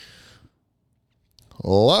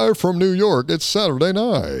 Live from New York. It's Saturday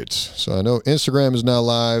night. So I know Instagram is now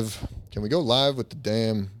live. Can we go live with the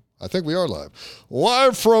damn... I think we are live.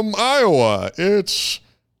 Live from Iowa. It's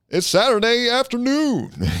Saturday afternoon.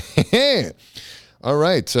 All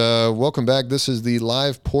right. Welcome back. This is the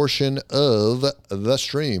live portion of the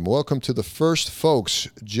stream. Welcome to the first folks.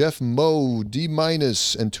 Jeff Moe, D-,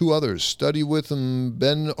 and two others. Study with them,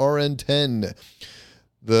 Ben RN10.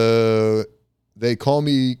 They call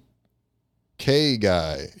me K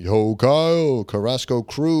guy. Yo, Kyle. Carrasco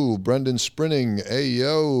Crew. Brendan Sprinting. Hey,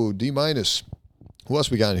 yo. D-. Who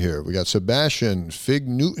else we got in here? We got Sebastian. Fig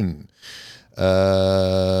Newton.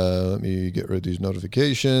 Let me get rid of these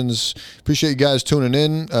notifications. Appreciate you guys tuning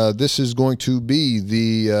in. This is going to be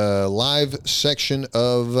the live section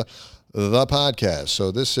of the podcast.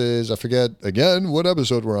 So this is, I forget again what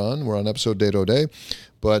episode we're on. We're on episode Day to Day.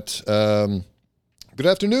 But good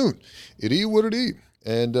afternoon. It is what it is.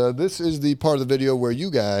 And this is the part of the video where you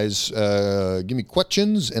guys give me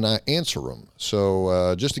questions and I answer them.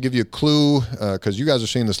 So just to give you a clue, because you guys are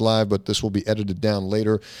seeing this live, but this will be edited down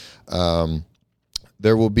later.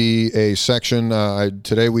 There will be a section.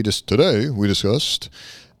 Today we discussed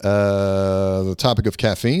the topic of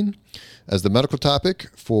caffeine as the medical topic.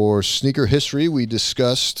 For sneaker history, we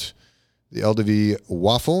discussed the LDV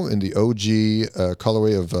waffle in the OG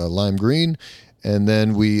colorway of lime green. And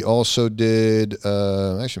then we also did,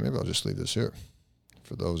 actually, maybe I'll just leave this here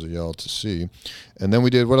for those of y'all to see. And then we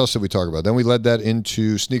did, what else did we talk about? Then we led that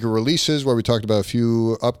into sneaker releases, where we talked about a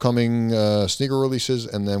few upcoming sneaker releases.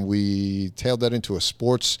 And then we tailed that into a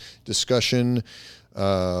sports discussion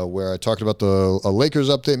where I talked about a Lakers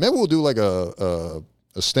update. Maybe we'll do like a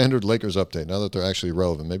standard Lakers update now that they're actually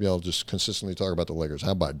relevant. Maybe I'll just consistently talk about the Lakers.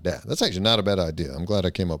 How about that? That's actually not a bad idea. I'm glad I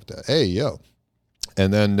came up with that. Hey, yo.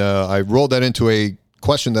 And then I rolled that into a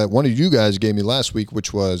question that one of you guys gave me last week,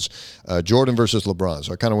 which was Jordan versus LeBron.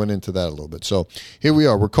 So I kind of went into that a little bit. So here we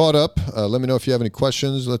are. We're caught up. Let me know if you have any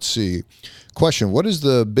questions. Let's see. Question: what is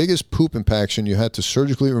the biggest poop impaction you had to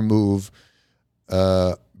surgically remove?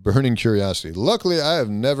 Burning curiosity. Luckily, I have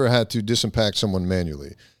never had to disimpact someone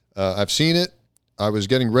manually. I've seen it. I was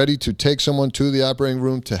getting ready to take someone to the operating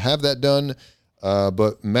room to have that done.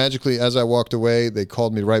 But magically, as I walked away, they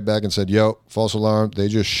called me right back and said, yo, false alarm. They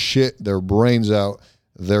just shit their brains out.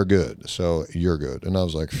 They're good. So you're good. And I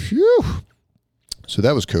was like, phew. So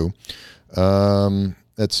that was cool.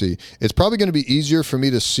 Let's see. It's probably going to be easier for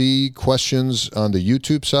me to see questions on the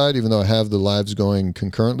YouTube side, even though I have the lives going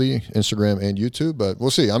concurrently, Instagram and YouTube. But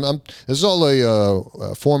we'll see. This is all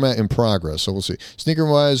a format in progress. So we'll see.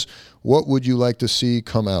 Sneaker-wise, what would you like to see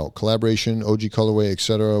come out? Collaboration, OG colorway,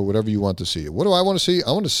 etc. Whatever you want to see. What do I want to see?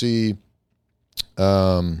 I want to see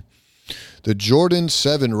the Jordan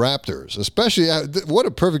 7 Raptors. Especially, what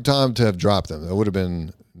a perfect time to have dropped them. It would have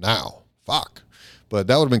been now. Fuck. But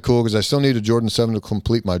that would have been cool because I still need a Jordan 7 to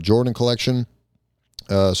complete my Jordan collection.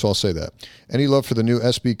 So I'll say that. Any love for the new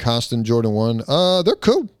SB Costin Jordan 1? They're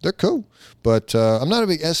cool. They're cool. But I'm not a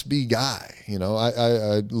big SB guy. You know,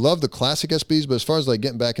 I love the classic SBs, but as far as like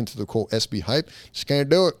getting back into the quote SB hype, just can't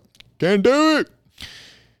do it. Can't do it.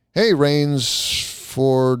 Hey, Reigns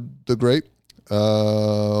for the Great.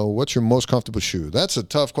 What's your most comfortable shoe? That's a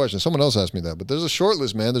tough question. Someone else asked me that, but there's a short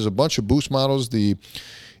list, man. There's a bunch of Boost models. The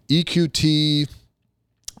EQT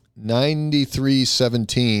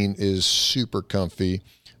 9317 is super comfy,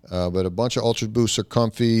 but a bunch of Ultra Boosts are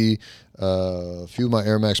comfy. A few of my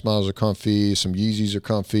Air Max models are comfy. Some Yeezys are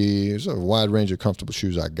comfy. There's a wide range of comfortable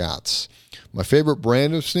shoes I got. My favorite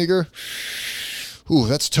brand of sneaker? Ooh,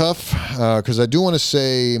 that's tough because I do want to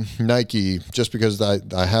say Nike just because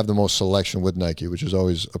I have the most selection with Nike, which is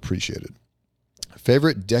always appreciated.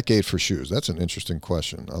 Favorite decade for shoes? That's an interesting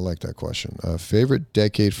question. I like that question. Favorite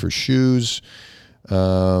decade for shoes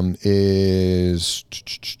is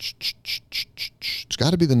it's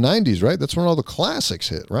got to be the 90s, right? That's when all the classics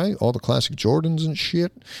hit, right? All the classic Jordans and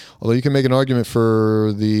shit. Although you can make an argument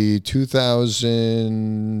for the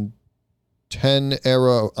 2010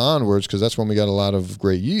 era onwards because that's when we got a lot of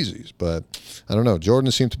great Yeezys. But I don't know.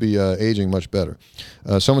 Jordans seem to be aging much better.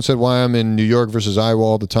 Someone said why I'm in New York versus Iowa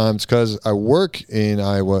all the time. It's because I work in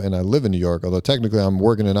Iowa and I live in New York. Although technically I'm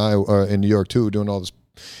working in Iowa, in New York too, doing all this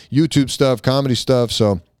YouTube stuff, comedy stuff.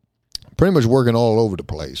 So pretty much working all over the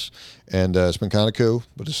place. And it's been kind of cool,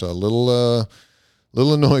 but it's a little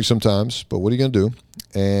annoying sometimes. But what are you going to do?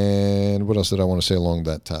 And what else did I want to say along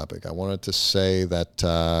that topic? I wanted to say that,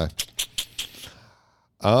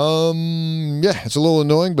 it's a little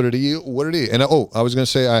annoying, but it is what it is. And I was going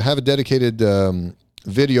to say I have a dedicated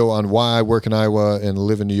video on why I work in Iowa and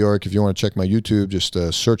live in New York. If you want to check my YouTube, just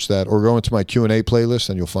search that or go into my Q&A playlist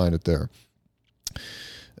and you'll find it there.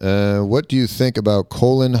 What do you think about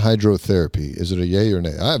colon hydrotherapy? Is it a yay or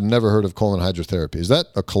nay? I have never heard of colon hydrotherapy. Is that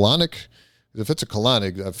a colonic? If it's a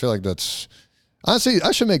colonic, I feel like that's... Honestly,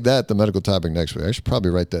 I should make that the medical topic next week. I should probably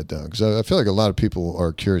write that down because I feel like a lot of people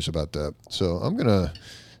are curious about that. So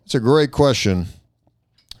it's a great question.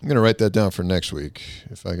 I'm going to write that down for next week.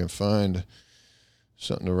 If I can find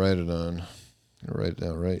something to write it on, I'm going to write it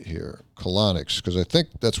down right here. Colonics, because I think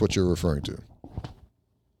that's what you're referring to.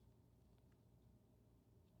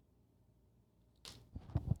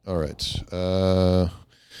 All right.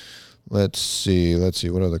 Let's see.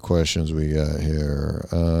 What other questions we got here?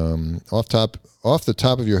 Off the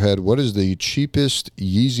top of your head, what is the cheapest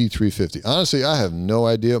Yeezy 350? Honestly, I have no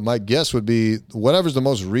idea. My guess would be whatever's the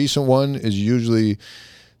most recent one is usually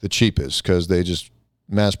the cheapest because they just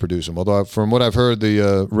mass produce them. Although from what I've heard,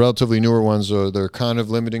 the relatively newer ones, they're kind of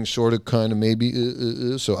limiting, sort of, kind of,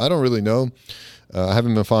 maybe. So I don't really know. I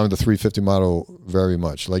haven't been following the 350 model very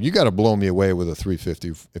much. Like, you got to blow me away with a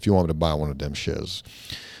 350 if you want me to buy one of them shiz.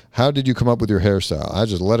 How did you come up with your hairstyle? I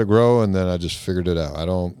just let it grow, and then I just figured it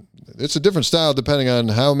out. It's a different style depending on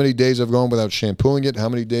how many days I've gone without shampooing it, how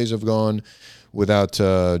many days I've gone without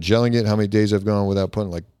gelling it, how many days I've gone without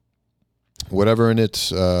putting, like, whatever in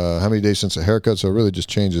it, how many days since a haircut. So it really just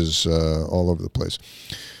changes all over the place.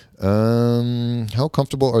 How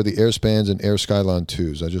comfortable are the Airspans and Air Skylon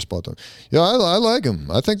 2s? I just bought them. Yeah, I like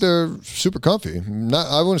them. I think they're super comfy.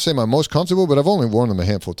 I wouldn't say my most comfortable, but I've only worn them a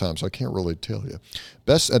handful of times, so I can't really tell you.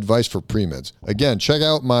 Best advice for pre-meds. Again, check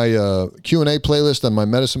out my Q&A playlist and my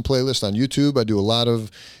medicine playlist on YouTube. I do a lot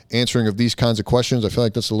of answering of these kinds of questions. I feel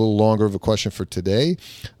like that's a little longer of a question for today.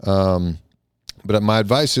 But my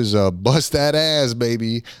advice is bust that ass,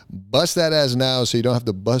 baby. Bust that ass now so you don't have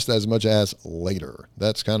to bust as much ass later.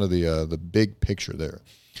 That's kind of the big picture there.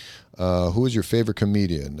 Who is your favorite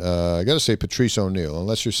comedian? I got to say Patrice O'Neal.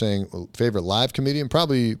 Unless you're saying favorite live comedian,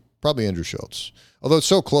 probably Andrew Schultz. Although it's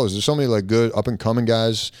so close. There's so many like good up-and-coming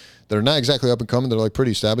guys that are not exactly up-and-coming. They're like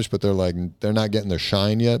pretty established, but they're not getting their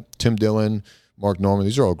shine yet. Tim Dillon, Mark Norman.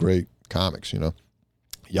 These are all great comics, you know.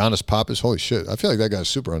 Giannis Pappas. Holy shit. I feel like that guy's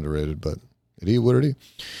super underrated, but... What did he?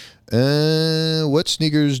 What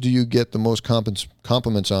sneakers do you get the most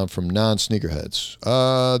compliments on from non-sneakerheads?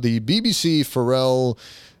 The BBC Pharrell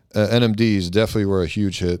NMDs definitely were a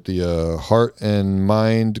huge hit. The Heart and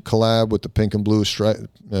Mind collab with the pink and blue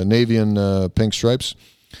navy and pink stripes.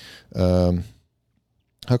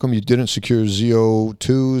 How come you didn't secure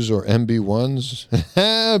ZO2s or MB1s?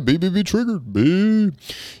 BBB triggered, B.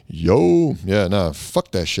 Yo. Yeah, no,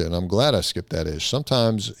 fuck that shit. And I'm glad I skipped that ish.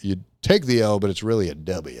 Sometimes you take the L, but it's really a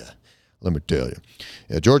W. Let me tell you.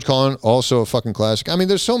 Yeah, George Carlin, also a fucking classic. I mean,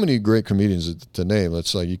 there's so many great comedians to name.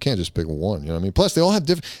 It's like you can't just pick one. You know what I mean? Plus, they all have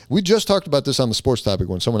different... We just talked about this on the sports topic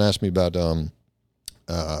when someone asked me about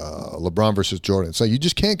LeBron versus Jordan. It's like you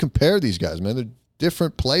just can't compare these guys, man. They're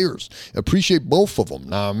different players. Appreciate both of them.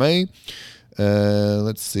 Nah, man.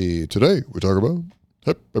 Let's see. Today, we talk about...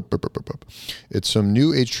 It's some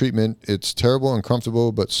new age treatment. It's terrible,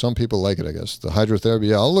 uncomfortable, but some people like it, I guess. The hydrotherapy,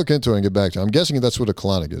 yeah, I'll look into it and get back to it. I'm guessing that's what a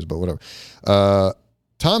colonic is, but whatever.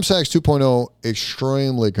 Tom Sachs 2.0,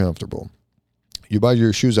 extremely comfortable. You buy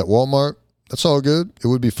your shoes at Walmart, that's all good. It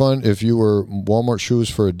would be fun if you were Walmart shoes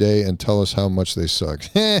for a day and tell us how much they suck.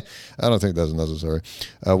 I don't think that's necessary.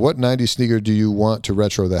 What 90s sneaker do you want to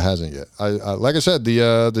retro that hasn't yet? Like I said,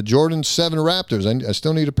 the Jordan 7 Raptors. I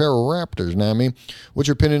still need a pair of Raptors, know what I mean? What's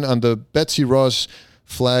your opinion on the Betsy Ross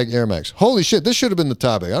Flag Air Max? Holy shit, this should have been the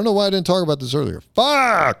topic. I don't know why I didn't talk about this earlier.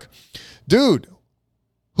 Fuck! Dude,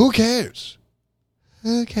 who cares?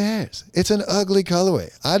 Who cares? It's an ugly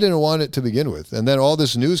colorway. I didn't want it to begin with. And then all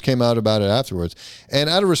this news came out about it afterwards. And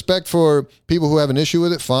out of respect for people who have an issue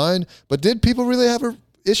with it, fine. But did people really have an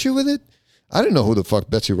issue with it? I didn't know who the fuck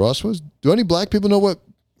Betsy Ross was. Do any black people know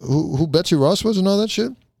who Betsy Ross was and all that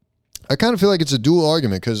shit? I kind of feel like it's a dual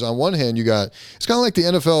argument because on one hand, it's kind of like the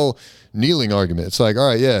NFL kneeling argument. It's like, all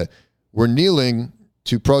right, yeah, we're kneeling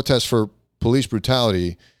to protest for police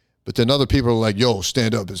brutality. But then other people are like, yo,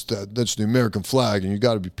 stand up. That's the American flag, and you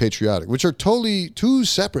got to be patriotic, which are totally two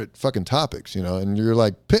separate fucking topics, you know, and you're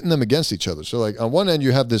like pitting them against each other. So like on one end,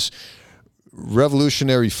 you have this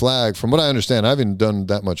revolutionary flag. From what I understand, I haven't done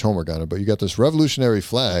that much homework on it, but you got this revolutionary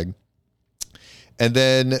flag, and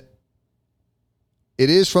then it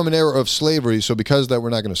is from an era of slavery, so because of that, we're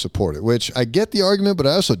not going to support it, which I get the argument, but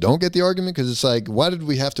I also don't get the argument because it's like, why did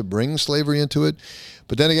we have to bring slavery into it?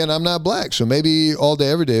 But then again, I'm not black, so maybe all day,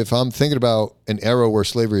 every day, if I'm thinking about an era where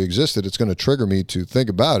slavery existed, it's going to trigger me to think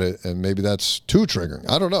about it, and maybe that's too triggering.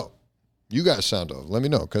 I don't know. You guys sound off. Let me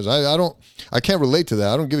know, because I can't relate to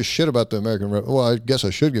that. I don't give a shit about the American Revolution. Well, I guess I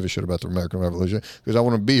should give a shit about the American Revolution because I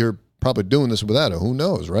want to be here probably doing this without it. Who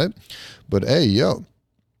knows, right? But hey, yo.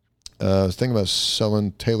 I was thinking about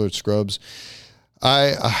selling tailored scrubs.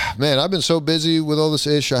 I've been so busy with all this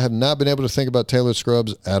ish. I have not been able to think about tailored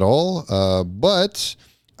scrubs at all. But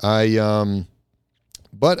I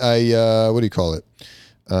what do you call it?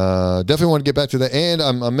 Definitely want to get back to that. And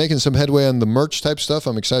I'm making some headway on the merch type stuff.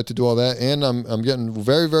 I'm excited to do all that. And I'm getting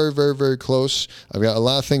very, very, very, very close. I've got a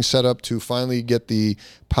lot of things set up to finally get the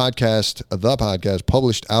podcast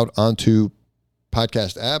published out onto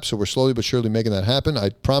podcast app. So we're slowly but surely making that happen. I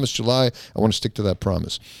promised July. I want to stick to that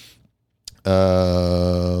promise.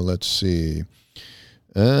 Let's see.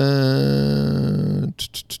 Do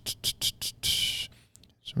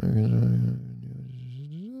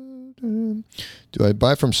I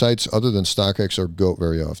buy from sites other than StockX or GOAT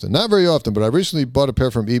very often? Not very often, but I recently bought a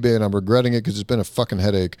pair from eBay and I'm regretting it because it's been a fucking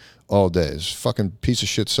headache all day. It's a fucking piece of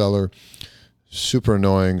shit seller. Super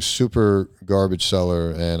annoying, super garbage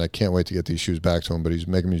seller, and I can't wait to get these shoes back to him, but he's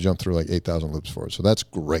making me jump through like 8,000 loops for it. So that's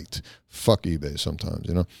great. Fuck eBay sometimes,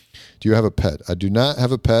 you know. Do you have a pet? I do not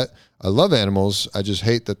have a pet. I love animals. I just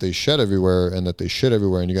hate that they shed everywhere and that they shit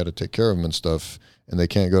everywhere and you got to take care of them and stuff, and they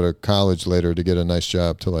can't go to college later to get a nice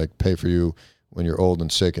job to like pay for you when you're old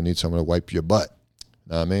and sick and need someone to wipe your butt.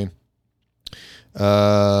 Know what I mean?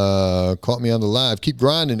 Caught me on the live. Keep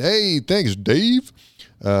grinding. Hey, thanks, Dave.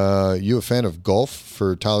 You a fan of golf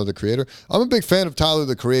for Tyler, the Creator? I'm a big fan of Tyler,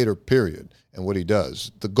 the Creator, period, and what he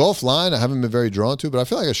does. The golf line, I haven't been very drawn to, but I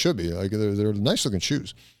feel like I should be. Like they're nice looking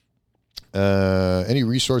shoes. Any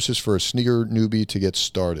resources for a sneaker newbie to get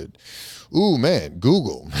started? Ooh, man,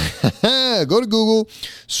 Google. Go to Google.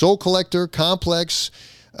 Soul Collector, Complex.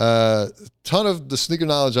 Ton of the sneaker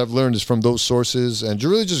knowledge I've learned is from those sources, and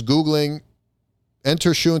you're really just Googling.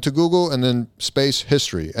 Enter shoe into Google and then space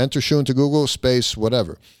history. Enter shoe into Google, space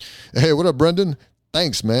whatever. Hey, what up, Brendan?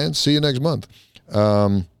 Thanks, man. See you next month.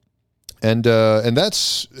 And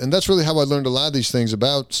that's really how I learned a lot of these things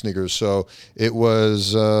about sneakers. So it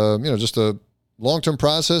was just a long-term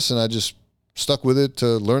process, and I just stuck with it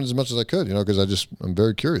to learn as much as I could, because I'm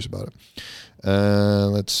very curious about it.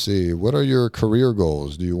 Let's see. What are your career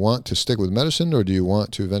goals? Do you want to stick with medicine, or do you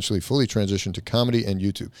want to eventually fully transition to comedy and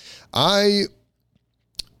YouTube?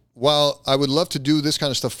 While I would love to do this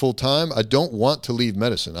kind of stuff full time, I don't want to leave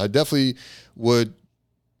medicine. I definitely would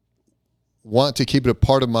want to keep it a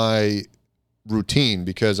part of my routine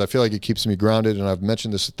because I feel like it keeps me grounded, and I've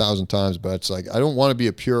mentioned this 1,000 times, but it's like I don't want to be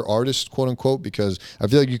a pure artist, quote unquote, because I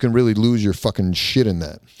feel like you can really lose your fucking shit in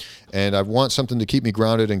that. And I want something to keep me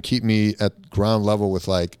grounded and keep me at ground level with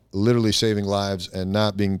like literally saving lives and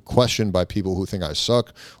not being questioned by people who think I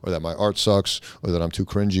suck or that my art sucks or that I'm too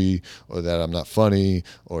cringy or that I'm not funny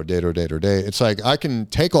or day. It's like I can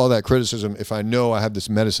take all that criticism if I know I have this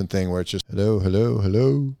medicine thing where it's just hello.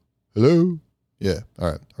 Yeah. All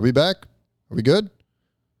right. Are we back? Are we good?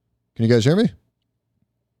 Can you guys hear me?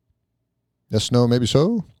 Yes, no, maybe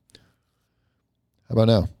so. How about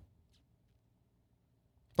now?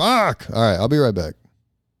 Fuck! All right, I'll be right back.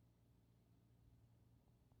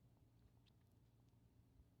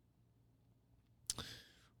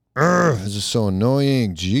 This is so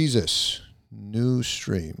annoying. Jesus. New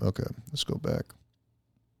stream. Okay, let's go back.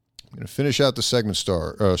 I'm going to finish out the segment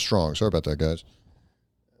strong. Sorry about that, guys.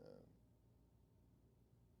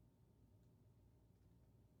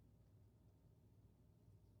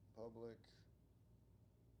 Public.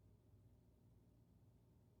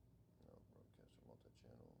 Broadcast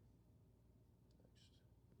multi-channel. Next.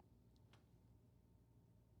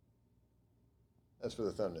 That's for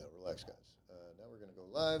the thumbnail. Relax, guys. Now we're going to go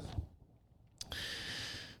live.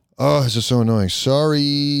 Oh, this is so annoying.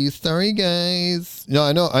 Sorry, guys. No,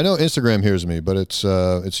 I know Instagram hears me, but it's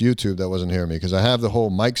YouTube that wasn't hearing me because I have the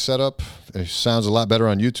whole mic set up. It sounds a lot better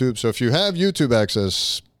on YouTube. So if you have YouTube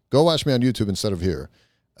access, go watch me on YouTube instead of here.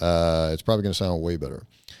 It's probably going to sound way better.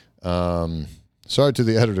 Sorry to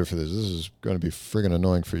the editor for this. This is going to be friggin'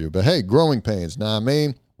 annoying for you. But hey, growing pains. Nah, I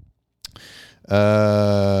mean.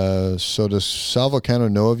 So does Sal Volcano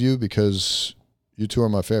know of you because you two are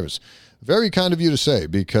my favorites? Very kind of you to say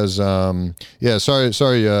because, sorry,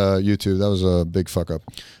 YouTube. That was a big fuck up.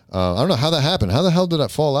 I don't know how that happened. How the hell did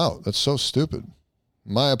that fall out? That's so stupid.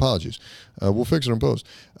 My apologies. We'll fix it in post.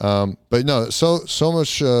 But no, so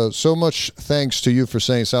much thanks to you for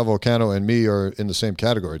saying Sal Vulcano and me are in the same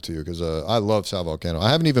category to you because I love Sal Vulcano.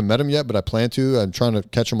 I haven't even met him yet, but I plan to. I'm trying to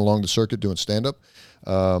catch him along the circuit doing stand-up.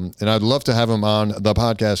 And I'd love to have him on the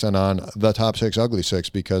podcast and on the Top 6 Ugly 6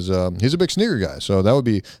 because he's a big sneaker guy. So that would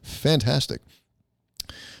be fantastic.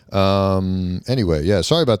 Anyway, yeah,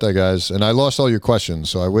 sorry about that, guys. And I lost all your questions,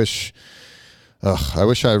 so I wish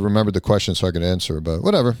I remembered the question so I could answer, but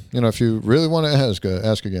whatever. If you really want to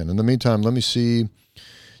ask again. In the meantime, let me see.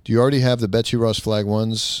 Do you already have the Betsy Ross flag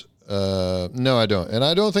ones? No, I don't. And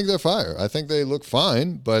I don't think they're fire. I think they look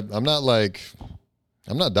fine, but I'm not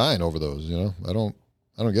dying over those, I don't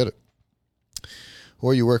get it. Who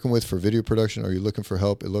are you working with for video production? Are you looking for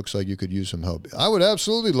help? It looks like you could use some help. I would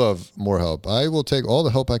absolutely love more help. I will take all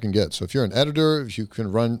the help I can get. So if you're an editor, if you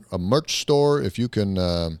can run a merch store, if you can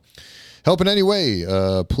help in any way,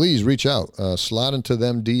 please reach out. Slide into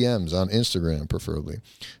them DMs on Instagram, preferably.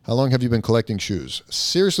 How long have you been collecting shoes?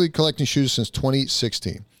 Seriously, collecting shoes since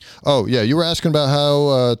 2016. Oh, yeah, you were asking about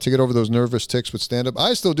how to get over those nervous tics with stand-up.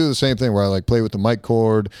 I still do the same thing where I play with the mic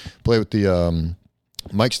cord, play with the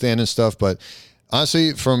mic stand and stuff, but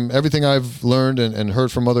honestly, from everything I've learned and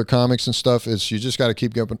heard from other comics and stuff, you just got to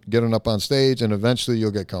keep getting up on stage, and eventually you'll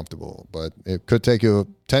get comfortable. But it could take you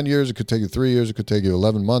 10 years, it could take you 3 years, it could take you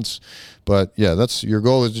 11 months. But yeah, that's your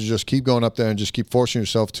goal, is to just keep going up there and just keep forcing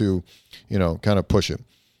yourself to, kind of push it.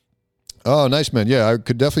 Oh, nice, man. Yeah, I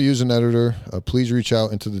could definitely use an editor. Please reach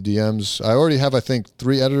out into the DMs. I already have, I think,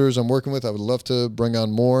 3 editors I'm working with. I would love to bring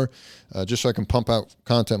on more just so I can pump out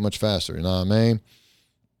content much faster. You know what I mean?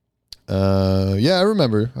 Yeah, I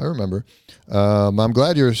remember. I'm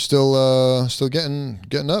glad you're still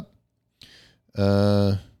getting up.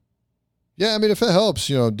 Yeah, I mean, if it helps,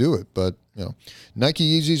 do it. But,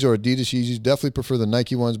 Nike Yeezys or Adidas Yeezys, definitely prefer the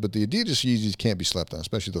Nike ones, but the Adidas Yeezys can't be slept on,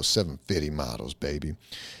 especially those 750 models, baby.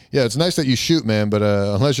 Yeah, it's nice that you shoot, man, but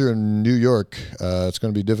unless you're in New York, it's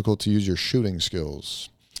going to be difficult to use your shooting skills.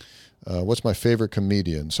 What's my favorite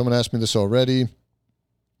comedian? Someone asked me this already.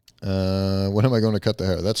 When am I going to cut the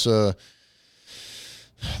hair? That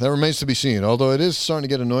remains to be seen. Although it is starting to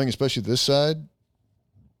get annoying, especially this side,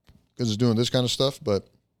 because it's doing this kind of stuff. But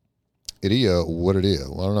it is what it is.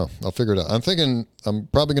 Well, I don't know. I'll figure it out. I'm thinking I'm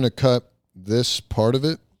probably going to cut this part of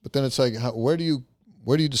it, but then it's like, where do you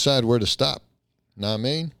decide where to stop? Know what I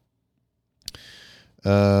mean?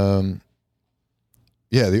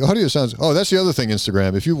 Yeah, the audio sounds... Oh, that's the other thing,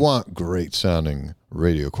 Instagram. If you want great sounding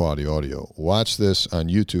radio quality audio, watch this on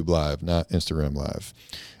YouTube Live, not Instagram Live.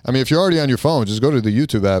 I mean, if you're already on your phone, just go to the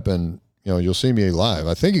YouTube app and, you'll see me live.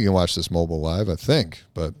 I think you can watch this mobile live,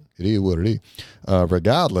 but it is what it is.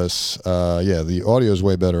 Regardless, the audio is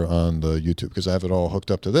way better on the YouTube because I have it all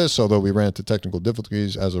hooked up to this, although we ran into technical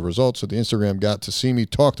difficulties as a result, so the Instagram got to see me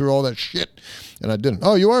talk through all that shit, and I didn't.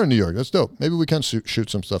 Oh, you are in New York. That's dope. Maybe we can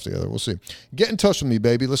shoot some stuff together. We'll see. Get in touch with me,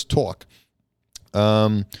 baby. Let's talk.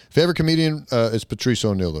 Favorite comedian is Patrice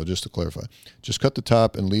O'Neal, though, just to clarify. Just cut the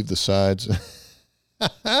top and leave the sides.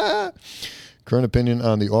 Current opinion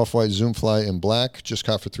on the Off-White Zoom Fly in black. Just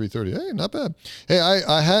caught for $330. Hey, not bad. Hey,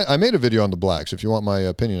 I made a video on the blacks. If you want my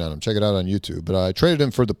opinion on them, check it out on YouTube. But I traded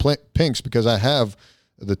them for the pinks because I have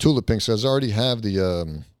the tulip pinks. I already have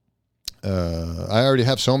I already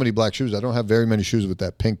have so mine black shoes. I don't have very many shoes with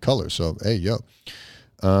that pink color. So hey, yo.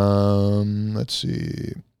 Let's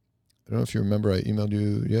see. I don't know if you remember. I emailed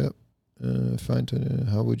you. Yep.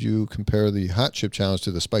 How would you compare the hot chip challenge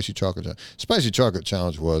to the spicy chocolate challenge? Spicy chocolate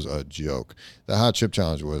challenge was a joke. The hot chip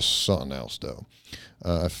challenge was something else, though.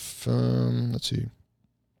 Let's see.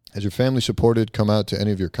 Has your family come out to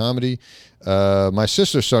any of your comedy? My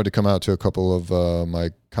sister started to come out to a couple of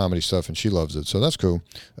my comedy stuff, and she loves it, so that's cool.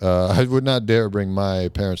 I would not dare bring my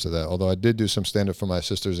parents to that, although I did do some stand-up for my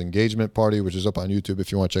sister's engagement party, which is up on YouTube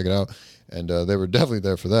if you want to check it out, and they were definitely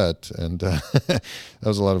there for that, and that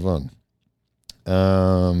was a lot of fun.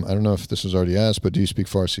 I don't know if this was already asked, but do you speak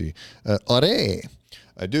Farsi? Are.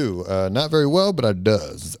 I do. Not very well, but I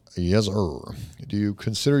does. Yes, sir. Do you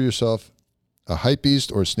consider yourself a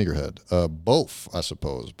hypebeast or a sneakerhead? Both, I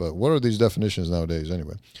suppose. But what are these definitions nowadays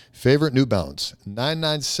anyway? Favorite New Balance?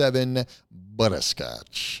 997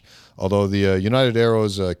 Butterscotch. Although the United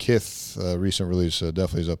Arrows Kith recent release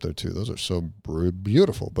definitely is up there too. Those are so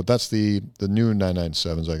beautiful. But that's the new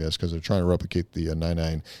 997s, I guess, because they're trying to replicate the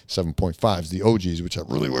 997.5s, the OGs, which I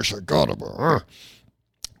really wish I got them.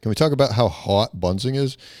 Can we talk about how hot Bunzing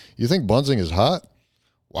is? You think Bunzing is hot?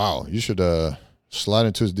 Wow, you should slide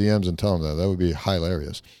into his DMs and tell him that. That would be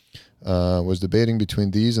hilarious. Was debating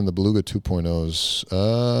between these and the Beluga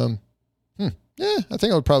 2.0s. Yeah, I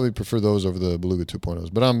think I would probably prefer those over the Beluga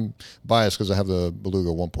 2.0s, but I'm biased because I have the Beluga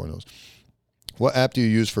 1.0s. What app do you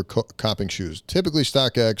use for copping shoes? Typically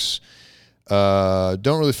StockX.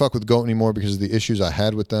 Don't really fuck with GOAT anymore because of the issues I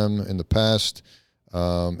had with them in the past.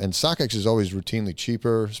 And StockX is always routinely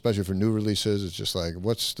cheaper, especially for new releases. It's just like,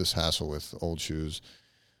 what's this hassle with old shoes,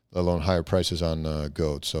 let alone higher prices on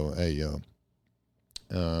GOAT? So, hey, yo.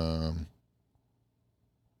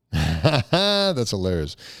 That's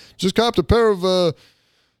hilarious. Just copped a pair of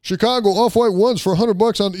Chicago Off-White ones for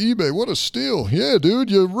 $100 on eBay. What a steal. Yeah,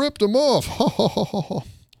 dude, you ripped them off.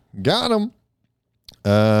 Got them.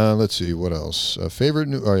 Let's see, what else? Favorite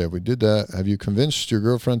new... Oh, yeah, we did that. Have you convinced your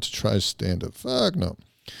girlfriend to try stand-up? Fuck no.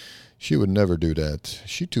 She would never do that.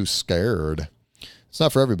 She too scared. It's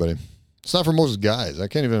not for everybody. It's not for most guys. I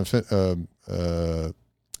can't even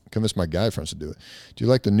convince my guy friends to do it. Do you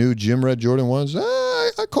like the new Gym Red Jordan ones?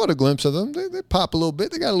 I caught a glimpse of them. They pop a little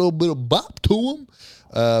bit. They got a little bit of bop to them.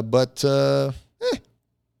 But I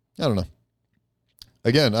don't know.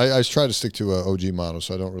 Again, I try to stick to OG models,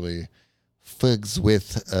 so I don't really figs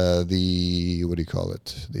with the, what do you call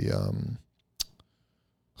it?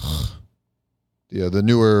 The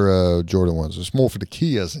newer Jordan ones. It's more for the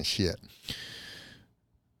Kias and shit.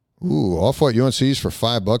 Ooh, Off-White UNCs for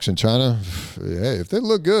 $5 in China. Hey, if they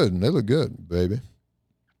look good, they look good, baby.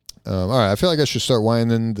 All right, I feel like I should start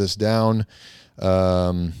winding this down.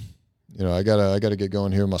 I gotta get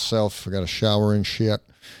going here myself. I got to shower and shit.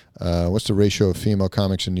 What's the ratio of female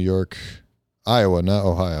comics in New York? Iowa, not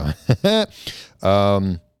Ohio.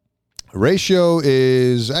 Ratio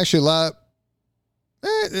is actually a lot.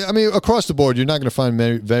 Across the board, you're not going to find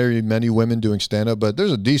very many women doing stand-up, but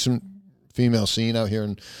there's a decent female scene out here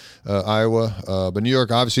in Iowa. But New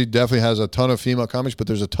York obviously definitely has a ton of female comics, but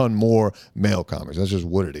there's a ton more male comics. That's just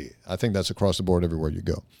what it is. I think that's across the board everywhere you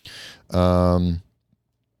go.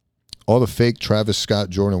 All the fake Travis Scott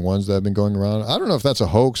Jordan 1s that have been going around, I don't know if that's a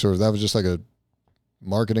hoax or if that was just like a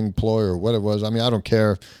marketing ploy or what it was. I don't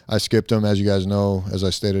care. I skipped them, as you guys know, as I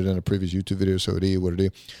stated in a previous YouTube video, so it is what it is.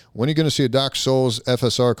 When are you going to see a Doc Souls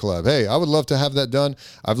FSR collab? Hey, I would love to have that done.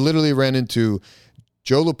 I've literally ran into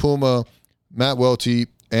Joe LaPuma, Matt Welty,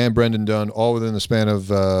 and Brendan Dunn all within the span of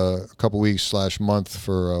a couple weeks / month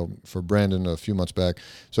for Brandon a few months back.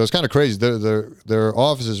 So it's kind of crazy. Their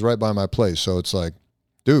office is right by my place, so it's like,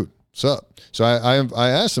 dude, what's up? So I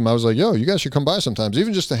asked him, I was like, yo, you guys should come by sometimes,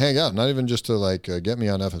 even just to hang out, not even just to get me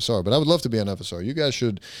on FSR, but I would love to be on FSR. You guys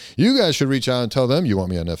should reach out and tell them you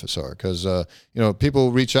want me on FSR, because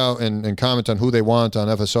people reach out and comment on who they want on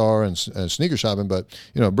FSR and sneaker shopping, but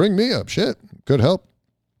bring me up. Shit, could help.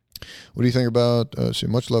 What do you think about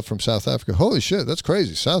much love from South Africa? Holy shit, that's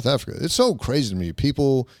crazy. South Africa. It's so crazy to me.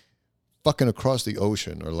 People fucking across the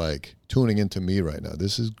ocean are tuning into me right now.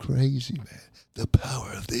 This is crazy, man. The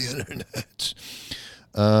power of the internet.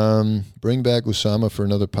 Bring back Osama for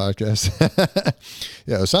another podcast.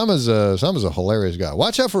 Yeah, Osama's a hilarious guy.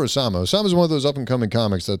 Watch out for Osama. Osama's one of those up-and-coming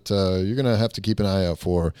comics that you're going to have to keep an eye out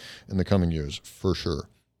for in the coming years, for sure.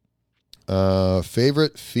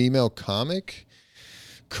 Favorite female comic?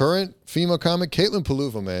 Current female comic? Caitlin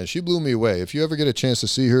Paluva, man. She blew me away. If you ever get a chance to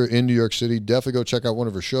see her in New York City, definitely go check out one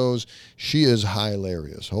of her shows. She is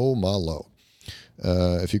hilarious. Oh, my Lord.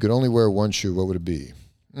 If you could only wear one shoe, what would it be?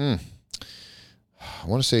 I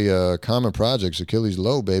want to say Common Projects, Achilles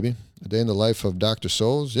Low, baby. A Day in the Life of Dr.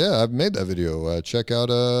 Souls. Yeah, I've made that video. Check out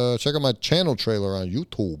my channel trailer on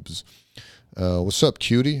YouTube's. What's up,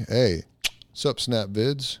 cutie? Hey, what's up, Snap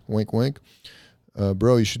Vids? Wink, wink.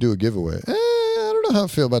 Bro, you should do a giveaway. I don't know how I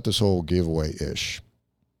feel about this whole giveaway-ish.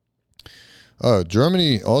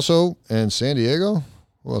 Germany also and San Diego.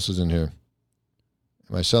 Who else is in here?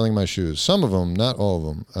 Am I selling my shoes? Some of them, not all of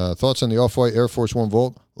them. Thoughts on the Off-White Air Force One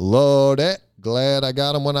Volt? Love that. Glad I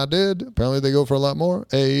got them when I did. Apparently they go for a lot more.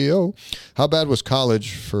 Ayo. How bad was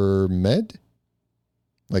college for med?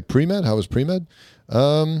 Like pre-med? How was pre-med?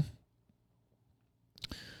 It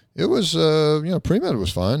was, pre-med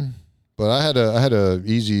was fine. But I had a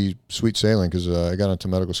easy, sweet sailing because I got into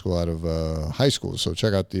medical school out of high school. So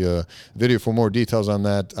check out the video for more details on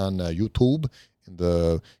that on YouTube in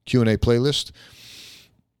the Q&A playlist.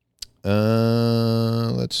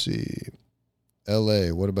 Let's see. LA,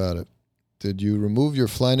 what about it? Did you remove your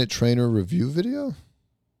Flyknit Trainer review video?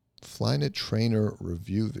 Flyknit Trainer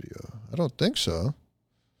review video. I don't think so.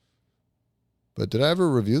 But did I ever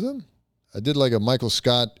review them? I did like a Michael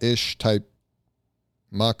Scott-ish type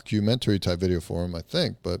mockumentary type video for him, I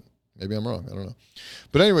think, but maybe I'm wrong. I don't know.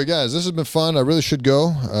 But anyway, guys, this has been fun. I really should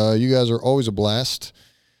go. You guys are always a blast.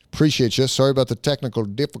 Appreciate you. Sorry about the technical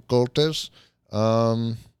difficulties.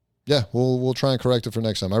 yeah, we'll try and correct it for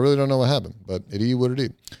next time. I really don't know what happened, but it is what it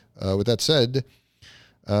is. With that said,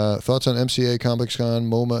 thoughts on MCA, Complex Con,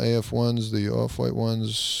 MoMA, AF1s, the off-white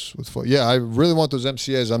ones with yeah, I really want those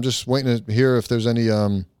MCAs. I'm just waiting to hear if there's any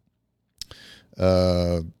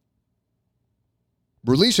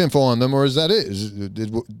release info on them, or is that it?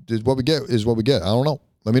 Did what we get is what we get? I don't know.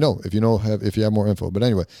 Let me know if you have more info. But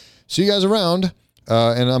anyway, see you guys around.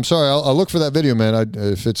 And I'm sorry, I'll look for that video, man.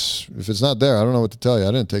 If it's not there, I don't know what to tell you.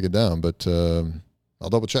 I didn't take it down, but I'll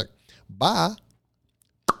double check. Bye.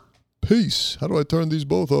 Peace. How do I turn these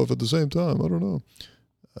both off at the same time? I don't know.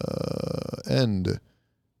 End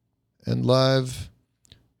live.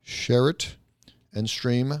 Share it and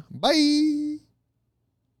stream. Bye.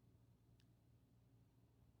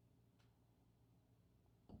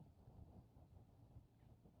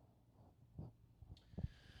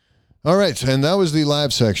 All right, and that was the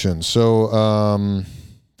live section. So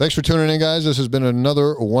thanks for tuning in, guys. This has been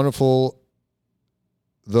another wonderful,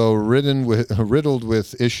 though riddled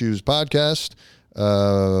with issues podcast.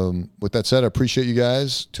 With that said, I appreciate you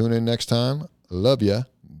guys. Tune in next time. Love ya.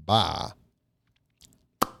 Bye.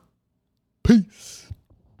 Peace.